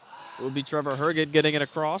 It will be Trevor Herget getting it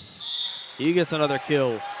across. He gets another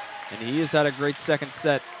kill, and he has had a great second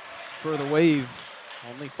set for the Wave.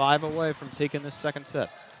 Only 5 away from taking this second set.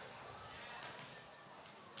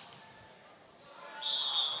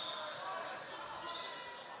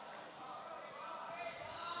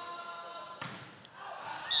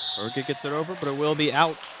 Herget gets it over, but it will be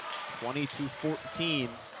out. 22-14.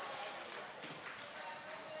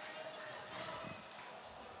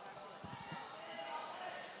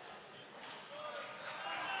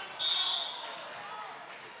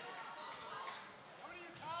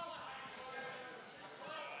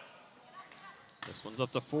 This one's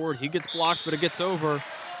up to Ford. He gets blocked, but it gets over.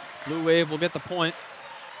 Blue Wave will get the point.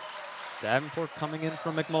 Davenport coming in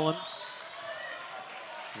from McMullen.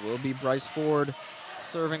 It will be Bryce Ford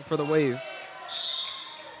serving for the Wave.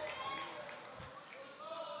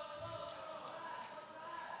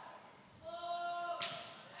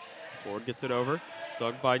 Ford gets it over.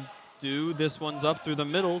 Dug by Dew. This one's up through the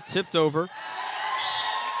middle, tipped over.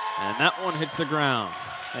 And that one hits the ground.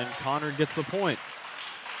 And Conard gets the point.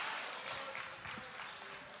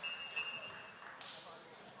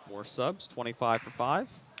 More subs, 25 for 5.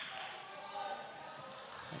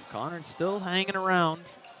 And Conard still hanging around.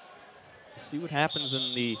 We'll see what happens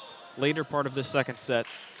in the later part of the second set.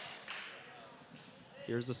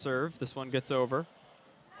 Here's the serve. This one gets over.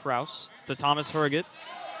 Kraus to Thomas Herget.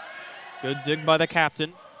 Good dig by the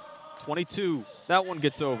captain. 22. That one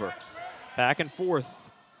gets over. Back and forth.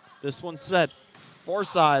 This one's set. Far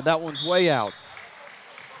side. That one's way out.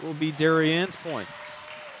 Will be Darien's point.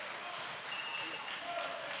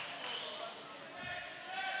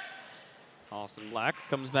 Austin Black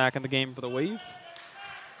comes back in the game for the Wave.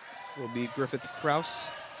 Will be Griffith Kraus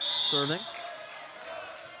serving.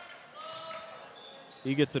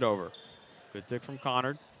 He gets it over. Good dig from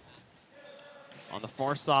Conard. On the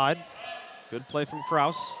far side, good play from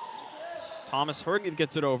Kraus. Thomas Hergen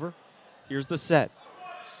gets it over. Here's the set.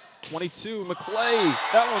 22, McClay.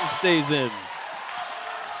 That one stays in.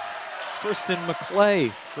 Tristan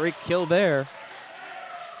McClay, great kill there.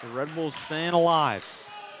 The Red Bulls staying alive.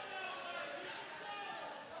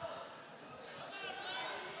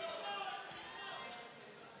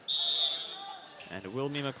 And it will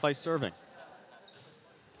be McClay serving.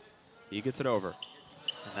 He gets it over.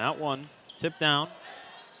 And that one tipped down.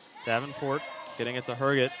 Davenport getting it to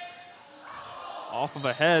Herget. Off of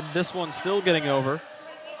a head. This one's still getting over.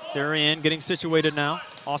 Darien getting situated now.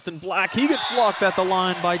 Austin Black, he gets blocked at the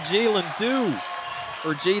line by Jalen Dew.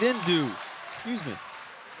 Or Jaden Dew, excuse me.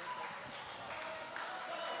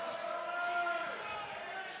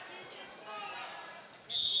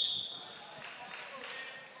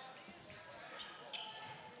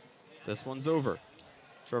 This one's over.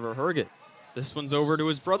 Trevor Herget. This one's over to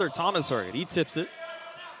his brother, Thomas Herget. He tips it.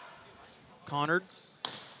 Conard.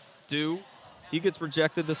 Dew. He gets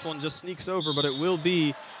rejected. This one just sneaks over, but it will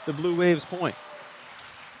be the Blue Waves' point.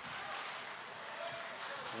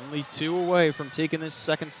 Only 2 away from taking this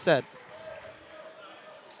second set.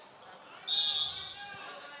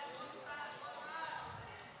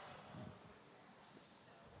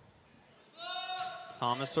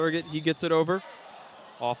 Thomas Herget, he gets it over.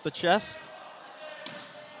 Off the chest.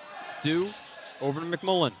 Dew, over to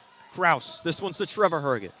McMullen. Kraus, this one's to Trevor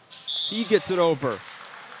Herget. He gets it over.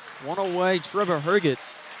 1 away, Trevor Herget.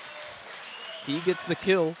 He gets the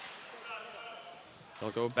kill.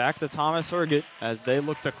 They'll go back to Thomas Herget as they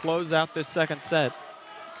look to close out this second set.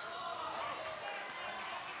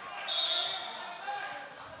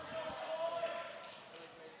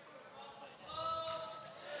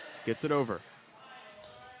 Gets it over.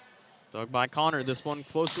 Dug by Conard, this one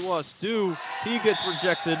close to us. Dew, he gets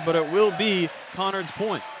rejected, but it will be Conard's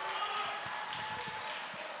point.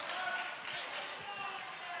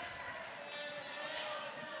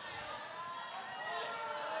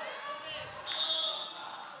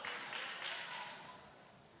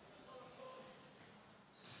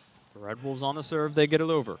 The Red Wolves on the serve, they get it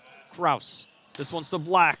over. Kraus, this one's to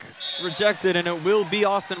Black, rejected, and it will be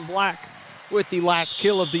Austin Black with the last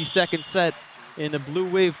kill of the second set. And the Blue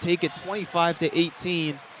Wave take it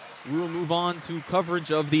 25-18. We will move on to coverage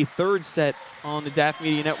of the third set on the DAF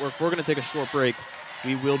Media Network. We're going to take a short break.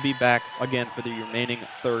 We will be back again for the remaining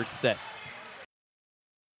third set.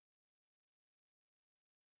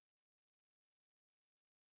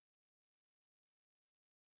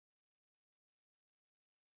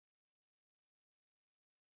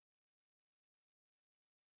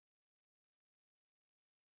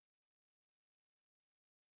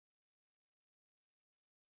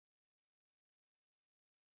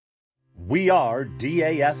 We are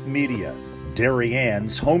DAF Media,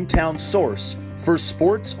 Darien's hometown source for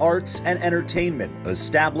sports, arts, and entertainment,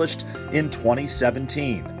 established in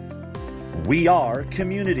 2017. We Are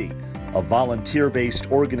Community, a volunteer-based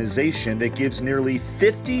organization that gives nearly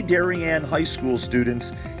 50 Darien high school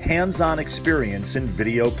students hands-on experience in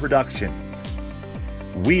video production.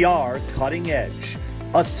 We Are Cutting Edge,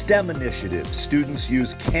 a STEM initiative. Students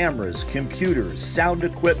use cameras, computers, sound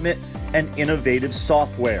equipment, and innovative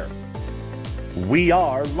software. We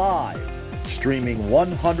Are Live, streaming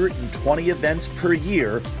 120 events per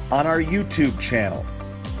year on our YouTube channel.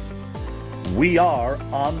 We Are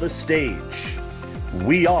On the Stage.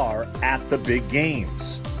 We Are At the Big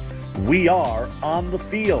Games. We Are On the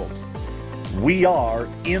Field. We Are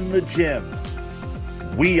In the Gym.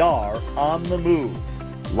 We Are On the Move,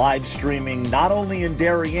 live streaming not only in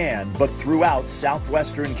Darien, but throughout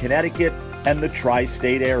southwestern Connecticut and the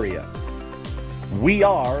tri-state area. We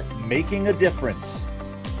are making a difference.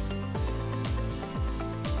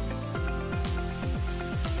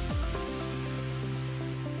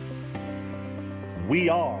 We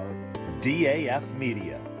are DAF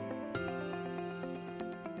Media.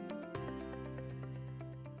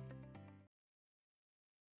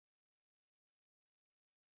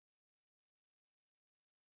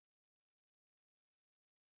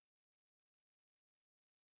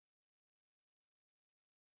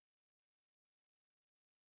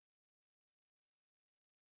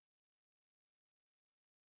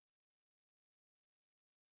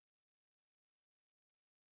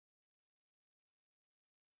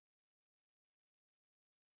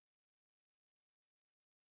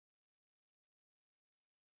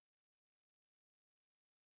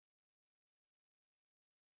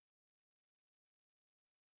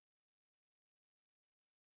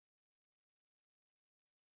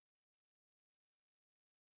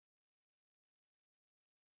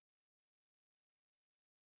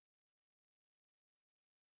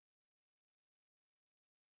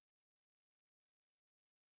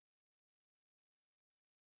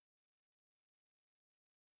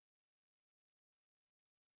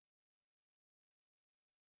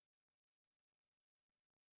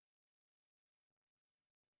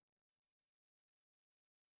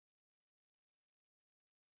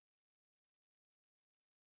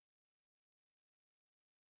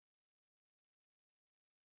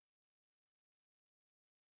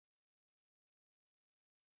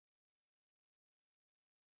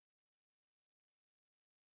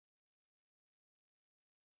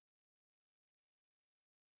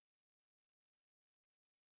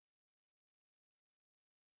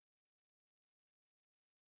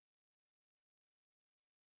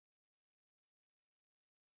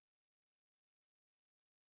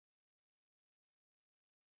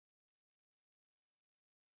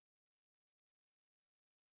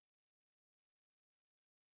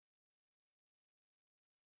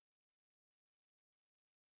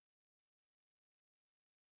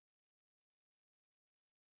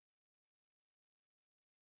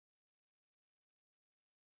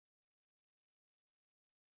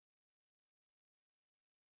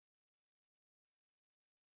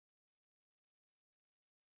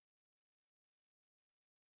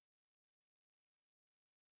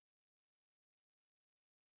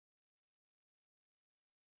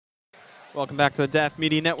 Welcome back to the DAF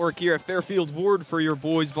Media Network here at Fairfield Ward for your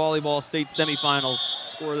boys volleyball state semifinals.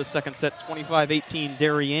 Score of the second set, 25-18.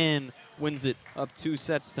 Darien wins it up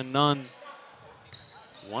 2-0.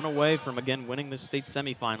 One away from, again, winning the state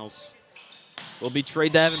semifinals. Will be Trey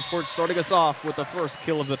Davenport starting us off with the first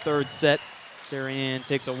kill of the third set. Darien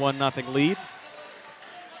takes a 1-0 lead.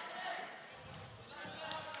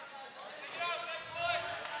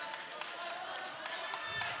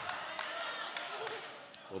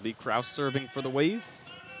 Will be Kraus serving for the Wave.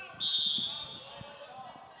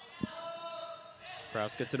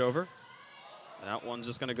 Kraus gets it over. That one's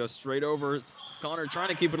just going to go straight over. Conard trying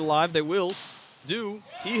to keep it alive. They will.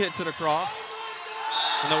 He hits it across.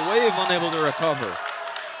 And the Wave unable to recover.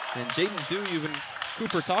 And Jaden Dew, you've been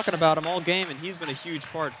Cooper talking about him all game, and he's been a huge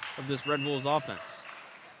part of this Red Wolves offense.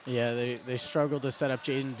 Yeah, they struggled to set up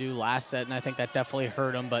Jaden Dew last set, and I think that definitely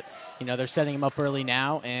hurt him. But, you know, they're setting him up early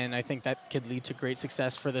now, and I think that could lead to great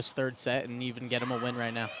success for this third set and even get him a win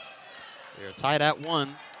right now. They're tied at 1.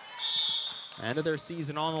 End of their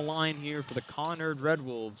season on the line here for the Conard Red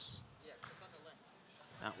Wolves.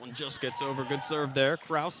 That one just gets over. Good serve there.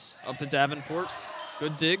 Kraus up to Davenport.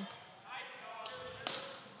 Good dig.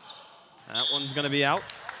 That one's going to be out.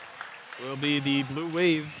 Will be the Blue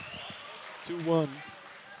Wave. 2-1.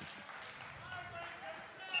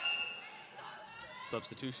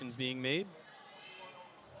 Substitutions being made.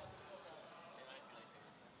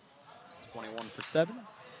 21 for 7.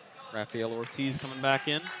 Rafael Ortiz coming back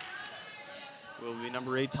in. Will be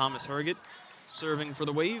number 8, Thomas Herget, serving for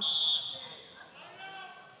the Wave.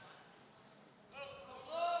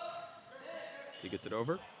 He gets it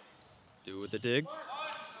over. Dew with the dig.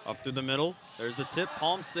 Up through the middle. There's the tip.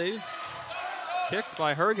 Palm save. Kicked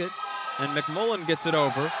by Herget. And McMullen gets it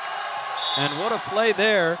over. And what a play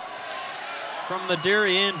there from the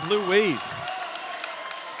Darien Blue Wave.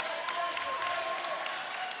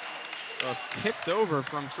 It was kicked over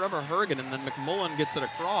from Trevor Herget, and then McMullen gets it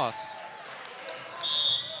across.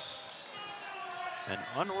 An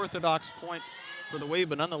unorthodox point for the Wave,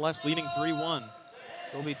 but nonetheless leading 3-1.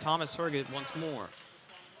 It will be Thomas Herget once more.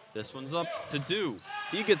 This one's up to Dew.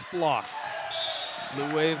 He gets blocked.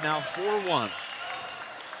 Blue Wave now 4-1.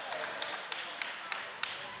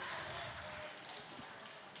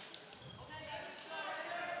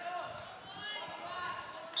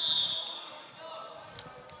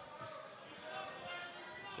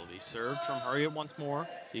 So he served from Herget once more.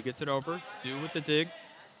 He gets it over. Dew with the dig.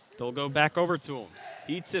 They'll go back over to him.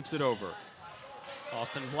 He tips it over.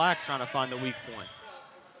 Austin Black trying to find the weak point.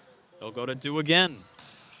 They'll go to Dew again.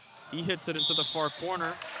 He hits it into the far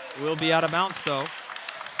corner. Will be out of bounds though.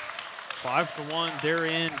 5-1.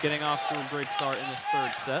 Darien getting off to a great start in this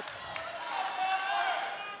third set.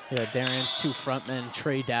 Yeah, Darien's 2 frontmen,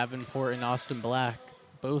 Trey Davenport and Austin Black,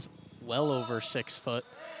 both well over 6 foot.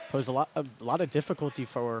 Pose a lot of difficulty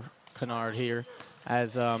for Conard here,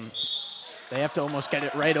 as they have to almost get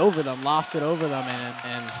it right over them, loft it over them,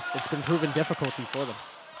 and it's been proven difficulty for them.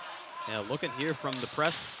 Yeah, looking here from the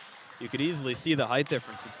press, you could easily see the height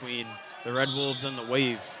difference between the Red Wolves and the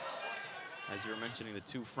Wave. As you were mentioning, the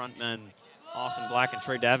 2 front men, Austin Black and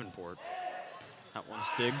Trey Davenport. That one's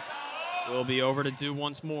digged. Will be over to Dew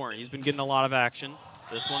once more. He's been getting a lot of action.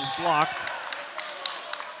 This one's blocked.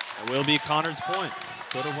 It will be Conard's point.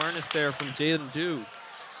 Good awareness there from Jaden Dew.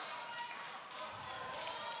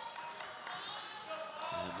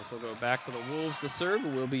 And this will go back to the Wolves to serve.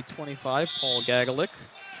 It will be 25, Paul Gagalik.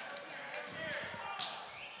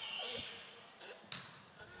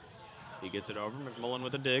 He gets it over. McMullen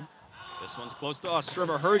with a dig. This one's close to us.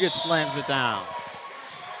 Trevor Herget slams it down.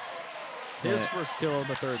 His first kill of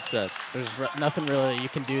the third set. There's nothing really you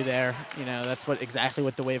can do there. You know, that's exactly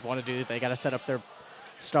what the Wave want to do. They got to set up their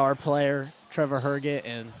star player, Trevor Herget,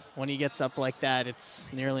 and when he gets up like that,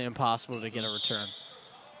 it's nearly impossible to get a return.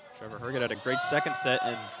 Trevor Herget had a great second set,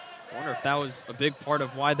 and I wonder if that was a big part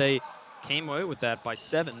of why they came away with that by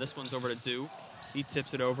 7. This one's over to Dew. He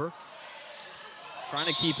tips it over. Trying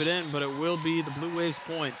to keep it in, but it will be the Blue Waves'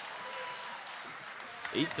 point.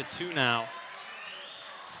 8-2 now.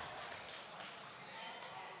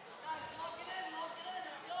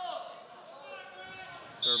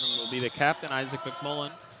 Serving will be the captain, Isaac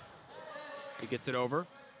McMullen. He gets it over.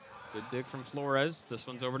 Good dig from Flores. This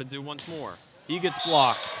one's over to Dew once more. He gets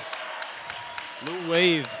blocked. Blue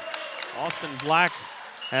Wave, Austin Black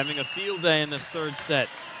having a field day in this third set.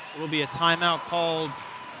 There will be a timeout called,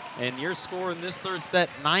 and your score in this third set,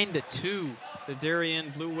 9-2. The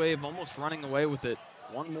Darien Blue Wave almost running away with it.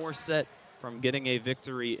 One more set from getting a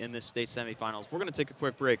victory in this state semifinals. We're going to take a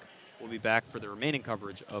quick break. We'll be back for the remaining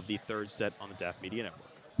coverage of the third set on the DAF Media Network.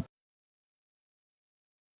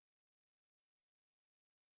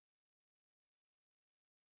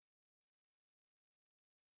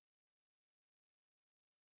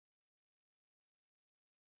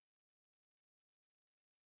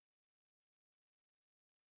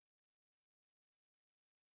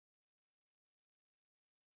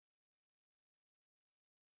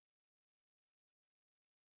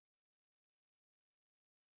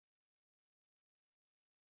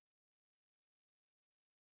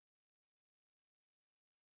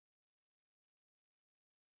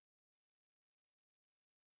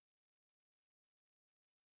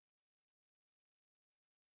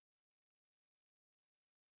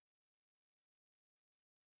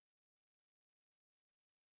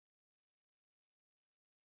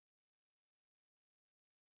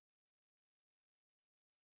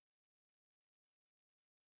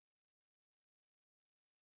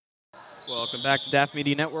 Welcome back to DAF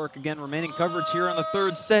Media Network. Again, remaining coverage here on the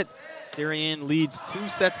third set. Darien leads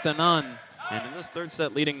 2-0. And in this third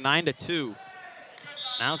set, leading 9-2.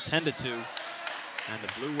 Now 10-2. And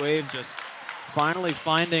the Blue Wave just finally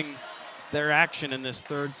finding their action in this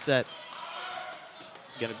third set.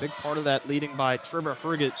 Again, a big part of that leading by Trevor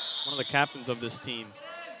Herget, one of the captains of this team.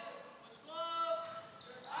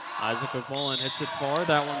 Isaac McMullen hits it far.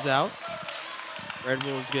 That one's out. Red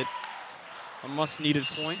Wolves get a must-needed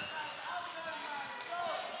point.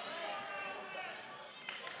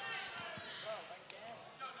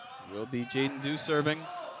 Will be Jaden Dew serving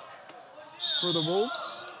for the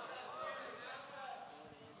Wolves.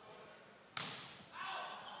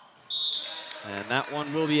 And that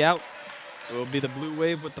one will be out. It will be the Blue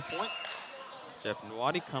Wave with the point. Jeff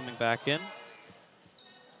Nwadi coming back in.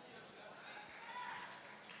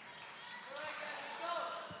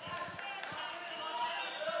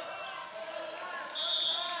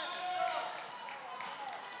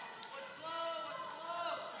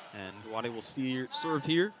 And Nwadi will serve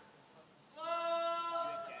here.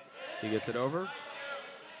 He gets it over.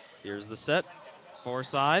 Here's the set, far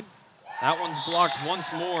side. That one's blocked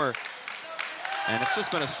once more. And it's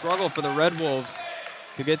just been a struggle for the Red Wolves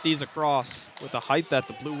to get these across with the height that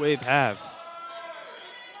the Blue Wave have.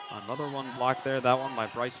 Another one blocked there, that one by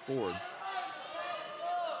Bryce Ford.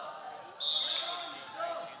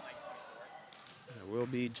 It will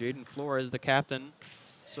be Jaden Flores, the captain,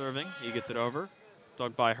 serving. He gets it over.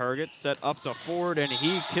 Dug by Herget, set up to Ford, and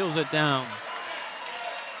he kills it down.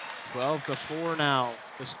 12-4 now,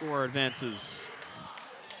 the score advances.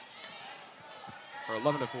 Or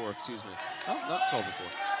 11-4, excuse me. Oh, not 12-4.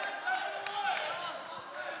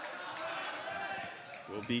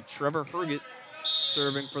 Will be Trevor Herget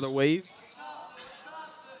serving for the Wave.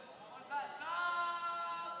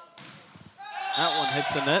 That one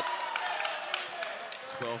hits the net.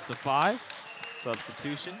 12-5.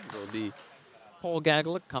 Substitution will be Paul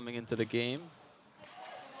Gaglik coming into the game.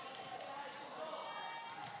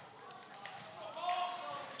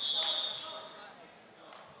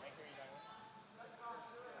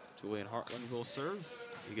 Julian Hartland will serve.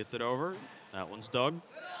 He gets it over. That one's dug.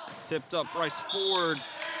 Tipped up, Bryce Ford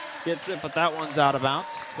gets it, but that one's out of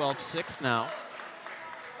bounds. 12-6 now.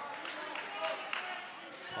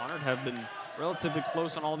 Conard have been relatively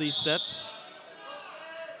close on all these sets.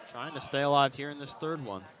 Trying to stay alive here in this third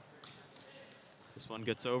one. This one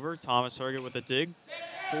gets over. Thomas Herget with a dig.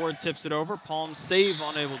 Ford tips it over. Palm save,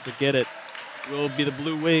 unable to get it. Will be the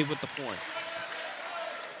Blue Wave with the point.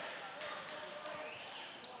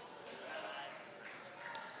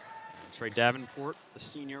 Trey Davenport, the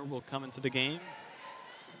senior, will come into the game.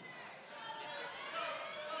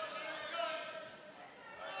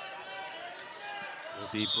 Will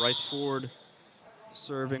be Bryce Ford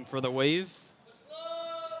serving for the Wave.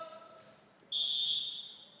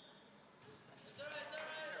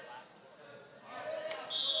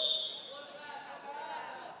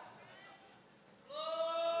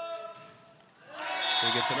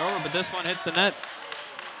 He gets it over, but this one hits the net.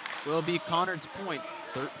 Will be Conard's point.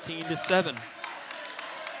 13-7.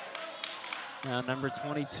 Now number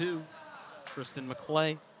 22, Tristan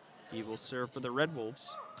McClay. He will serve for the Red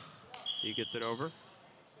Wolves. He gets it over,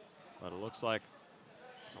 but it looks like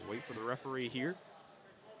I'll wait for the referee here.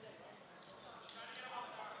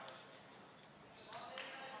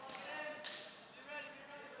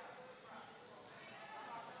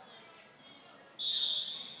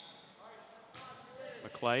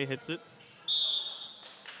 McClay hits it.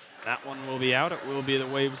 That one will be out. It will be the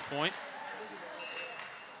Waves' point.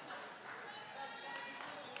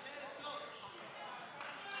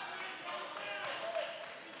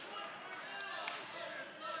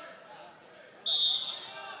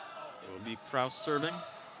 It will be Kraus serving.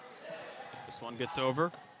 This one gets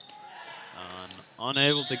over.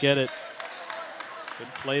 Unable to get it. Good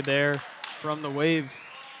play there from the Wave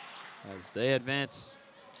as they advance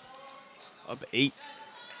up 8.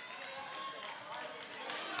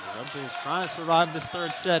 Red Bulls trying to survive this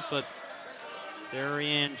third set, but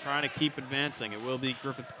Darien trying to keep advancing. It will be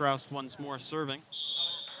Griffith Kraus once more serving.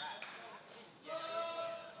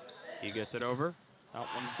 He gets it over. That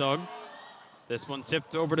one's dug. This one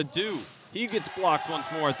tipped over to Dew. He gets blocked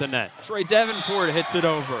once more at the net. Trey Davenport hits it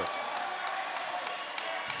over.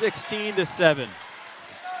 16-7.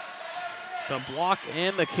 The block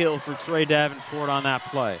and the kill for Trey Davenport on that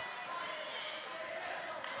play.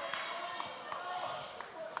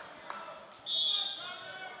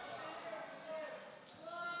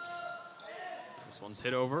 This one's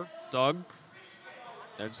hit over. Dug.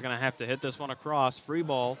 They're just going to have to hit this one across. Free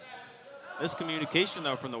ball. Miscommunication,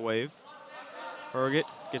 though, from the Wave. Herget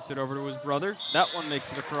gets it over to his brother. That one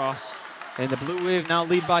makes it across. And the Blue Wave now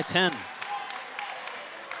lead by 10. Let's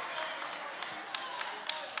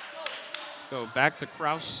go back to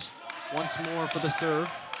Kraus once more for the serve.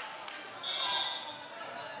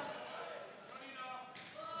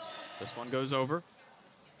 This one goes over.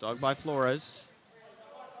 Dug by Flores.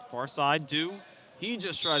 Far side, Du. He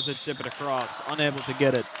just tries to tip it across, unable to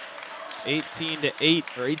get it.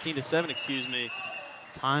 18-8, or 18-7, excuse me.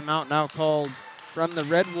 Timeout now called from the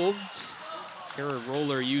Red Wolves. Kara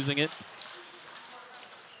Roller using it.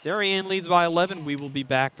 Darien leads by 11. We will be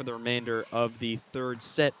back for the remainder of the third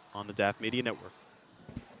set on the DAF Media Network.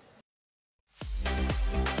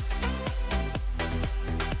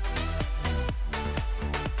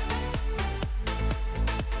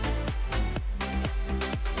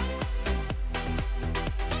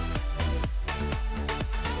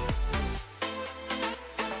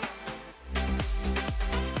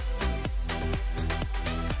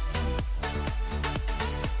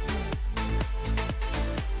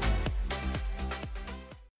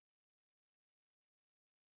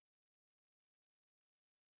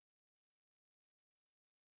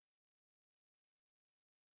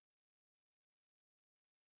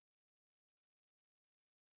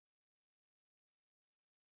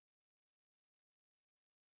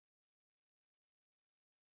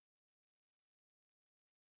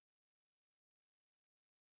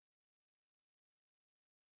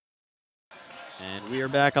 And we are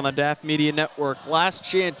back on the DAF Media Network. Last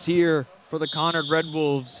chance here for the Conard Red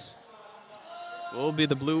Wolves. Will be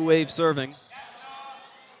the Blue Wave serving.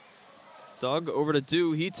 Doug over to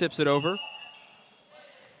Du. He tips it over.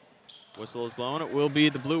 Whistle is blown. It will be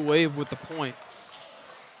the Blue Wave with the point.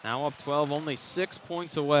 Now up 12, only 6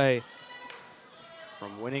 points away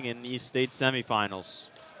from winning in these state semifinals.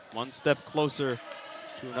 One step closer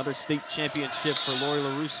to another state championship for Lori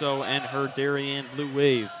LaRusso and her Darien Blue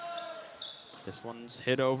Wave. This one's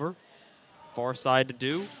hit over. Far side to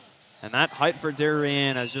Du. And that height for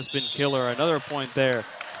Darien has just been killer. Another point there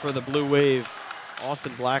for the Blue Wave.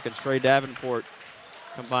 Austin Black and Trey Davenport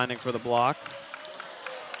combining for the block.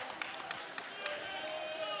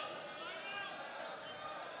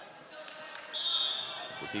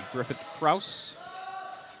 This will be Griffith Kraus.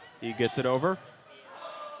 He gets it over.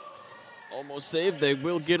 Almost saved. They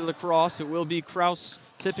will get it across. It will be Kraus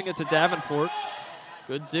tipping it to Davenport.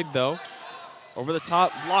 Good dig, though. Over the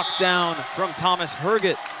top, blocked down from Thomas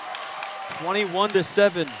Herget.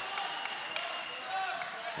 21-7.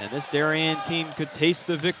 And this Darien team could taste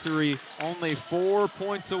the victory, only 4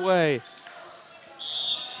 points away.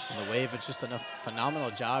 And the Wave, it's just a phenomenal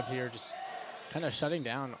job here, just kind of shutting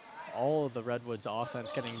down all of the Redwoods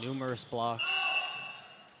offense, getting numerous blocks.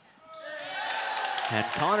 And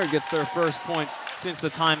Conard gets their first point since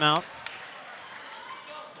the timeout.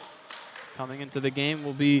 Coming into the game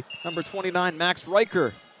will be number 29, Max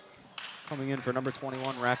Riker. Coming in for number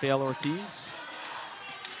 21, Rafael Ortiz.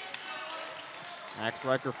 Max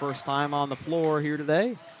Riker, first time on the floor here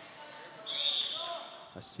today.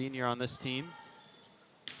 A senior on this team.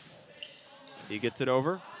 He gets it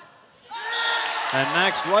over. And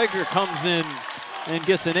Max Riker comes in and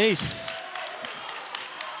gets an ace.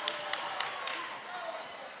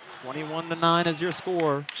 21-9 is your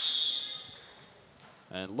score.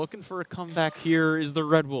 And looking for a comeback here is the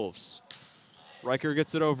Red Wolves. Riker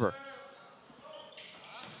gets it over.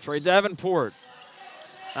 Trey Davenport.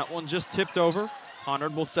 That one just tipped over.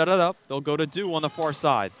 Conard will set it up. They'll go to Du on the far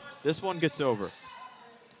side. This one gets over.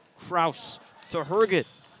 Kraus to Herget.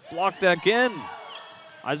 Blocked again.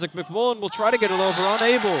 Isaac McMullen will try to get it over,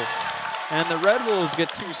 unable. And the Red Wolves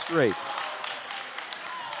get 2 straight.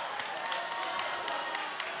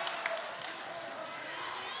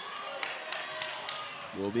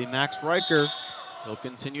 Will be Max Riker. He'll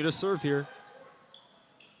continue to serve here.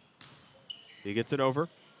 He gets it over.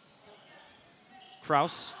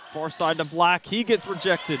 Kraus, far side to Black. He gets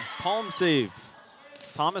rejected. Palm save.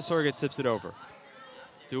 Thomas Herget tips it over.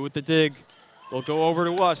 Du with the dig. They'll go over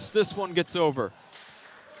to us. This one gets over.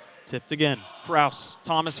 Tipped again. Kraus,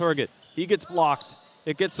 Thomas Herget. He gets blocked.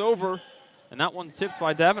 It gets over. And that one tipped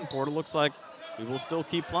by Davenport. It looks like we will still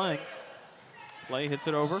keep playing. Play hits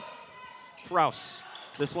it over. Kraus.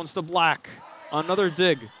 This one's to Black. Another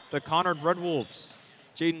dig. The Conard Red Wolves.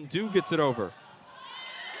 Jaden Du gets it over.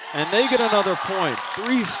 And they get another point.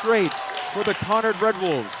 3 straight for the Conard Red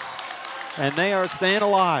Wolves. And they are staying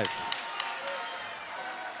alive.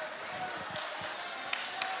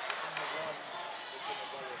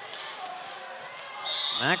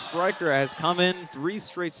 Max Riker has come in, 3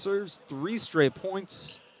 straight serves, 3 straight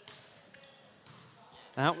points.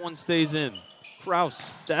 That one stays in.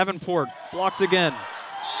 Kraus, Davenport, blocked again.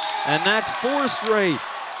 And that's 4 straight.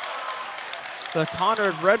 The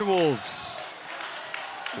Conard Red Wolves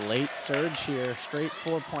Late surge here, straight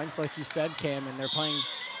 4 points like you said, Cam, and they're playing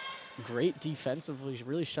great defensively,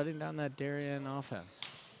 really shutting down that Darien offense.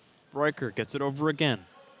 Riker gets it over again.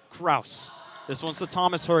 Kraus. This one's to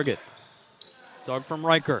Thomas Herget. Dug from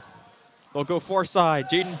Riker. They'll go far side.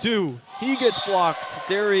 Jaden Dew, he gets blocked.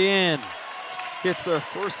 Darien gets their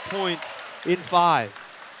first point in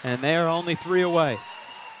 5, and they are only 3 away.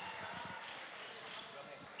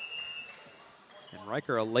 And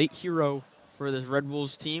Riker, a late hero for this Red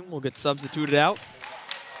Wolves team, will get substituted out.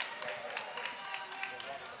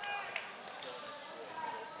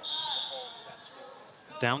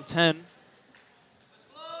 Down 10.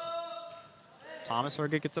 Thomas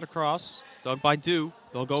Herget gets it across. Dug by Dew.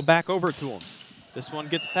 They'll go back over to him. This one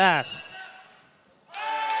gets passed.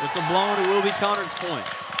 Whistle blown, it will be Conard's point.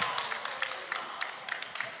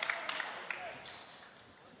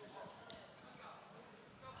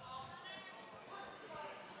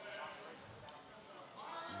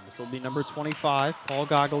 And this will be number 25, Paul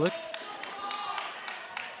Gogolick.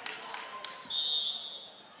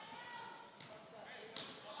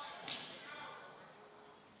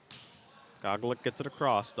 Gogolick gets it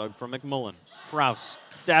across. Dug from McMullen. Kraus.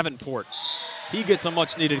 Davenport. He gets a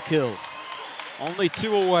much-needed kill. Only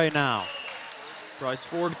 2 away now. Bryce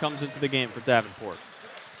Ford comes into the game for Davenport.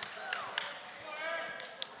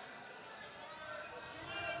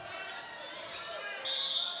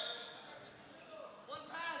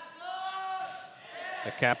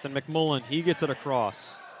 The captain McMullen, he gets it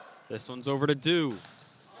across. This one's over to Dew.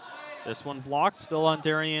 This one blocked, still on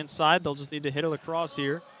Darien's side. They'll just need to hit it across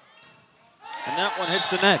here. And that one hits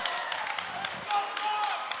the net.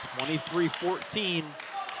 23-14.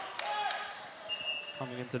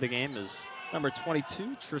 Coming into the game is number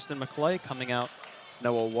 22, Tristan McClay. Coming out,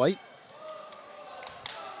 Noah White.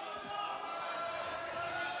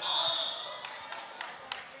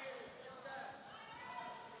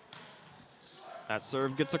 That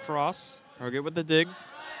serve gets across. Herget with the dig.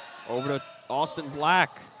 Over to Austin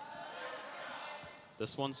Black.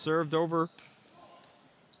 This one served over.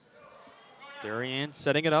 Darien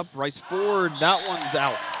setting it up. Bryce Ford, that one's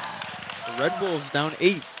out. The Red Wolves down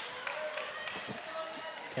 8.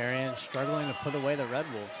 Darien struggling to put away the Red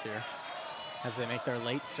Wolves here as they make their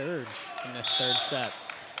late surge in this 3rd set.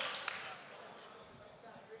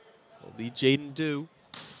 Will be Jaden Dew.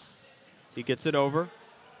 He gets it over.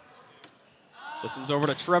 This one's over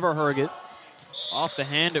to Trevor Herget. Off the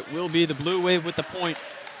hand, it will be the Blue Wave with the point.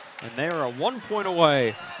 And they are 1 point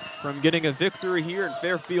away from getting a victory here in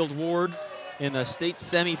Fairfield Ward in the state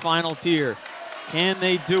semifinals here. Can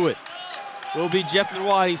they do it? Will be Jeff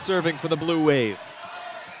Nwadi serving for the Blue Wave.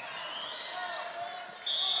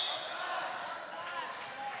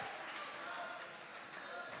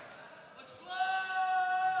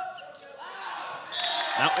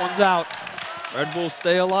 That one's out. Red Bulls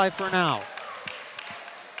stay alive for now.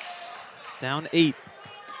 Down 8.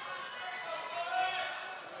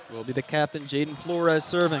 Will be the captain, Jaden Flores,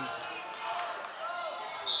 serving.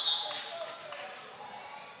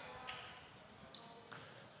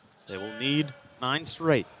 They will need 9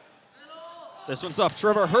 straight. This one's up.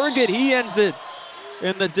 Trevor Herget, he ends it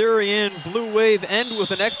in the Darien Blue Wave end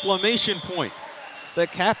with an exclamation point. The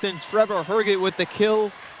captain, Trevor Herget, with the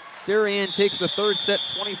kill. Darien takes the 3rd set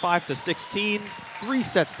 25-16, 3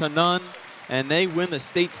 sets to none, and they win the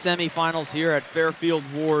state semifinals here at Fairfield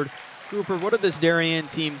Ward. Cooper, what did this Darien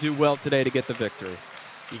team do well today to get the victory?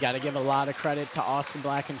 You got to give a lot of credit to Austin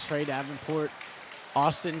Black and Trey Davenport.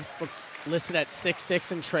 Austin listed at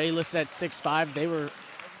 6'6" and Trey listed at 6'5". They were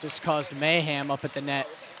just caused mayhem up at the net,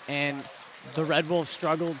 and the Red Wolves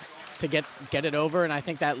struggled to get it over, and I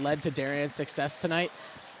think that led to Darien's success tonight.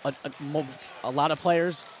 A lot of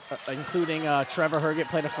players, including Trevor Herget,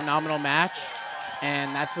 played a phenomenal match,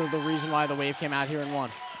 and that's the reason why the Wave came out here and won.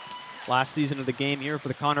 Last season of the game here for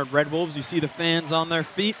the Conard Red Wolves. You see the fans on their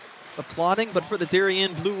feet applauding, but for the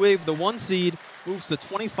Darien Blue Wave, the 1 seed moves to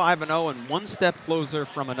 25-0 and 1 step closer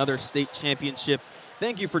from another state championship.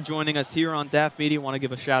 Thank you for joining us here on DAF Media. I want to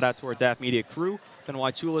give a shout out to our DAF Media crew.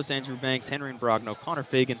 Benoit Chulis, Andrew Banks, Henry Brogno, Connor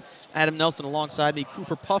Fagan, Adam Nelson alongside me,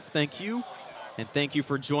 Cooper Puff, thank you. And thank you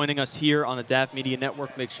for joining us here on the DAF Media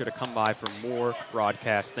Network. Make sure to come by for more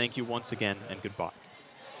broadcasts. Thank you once again, and goodbye.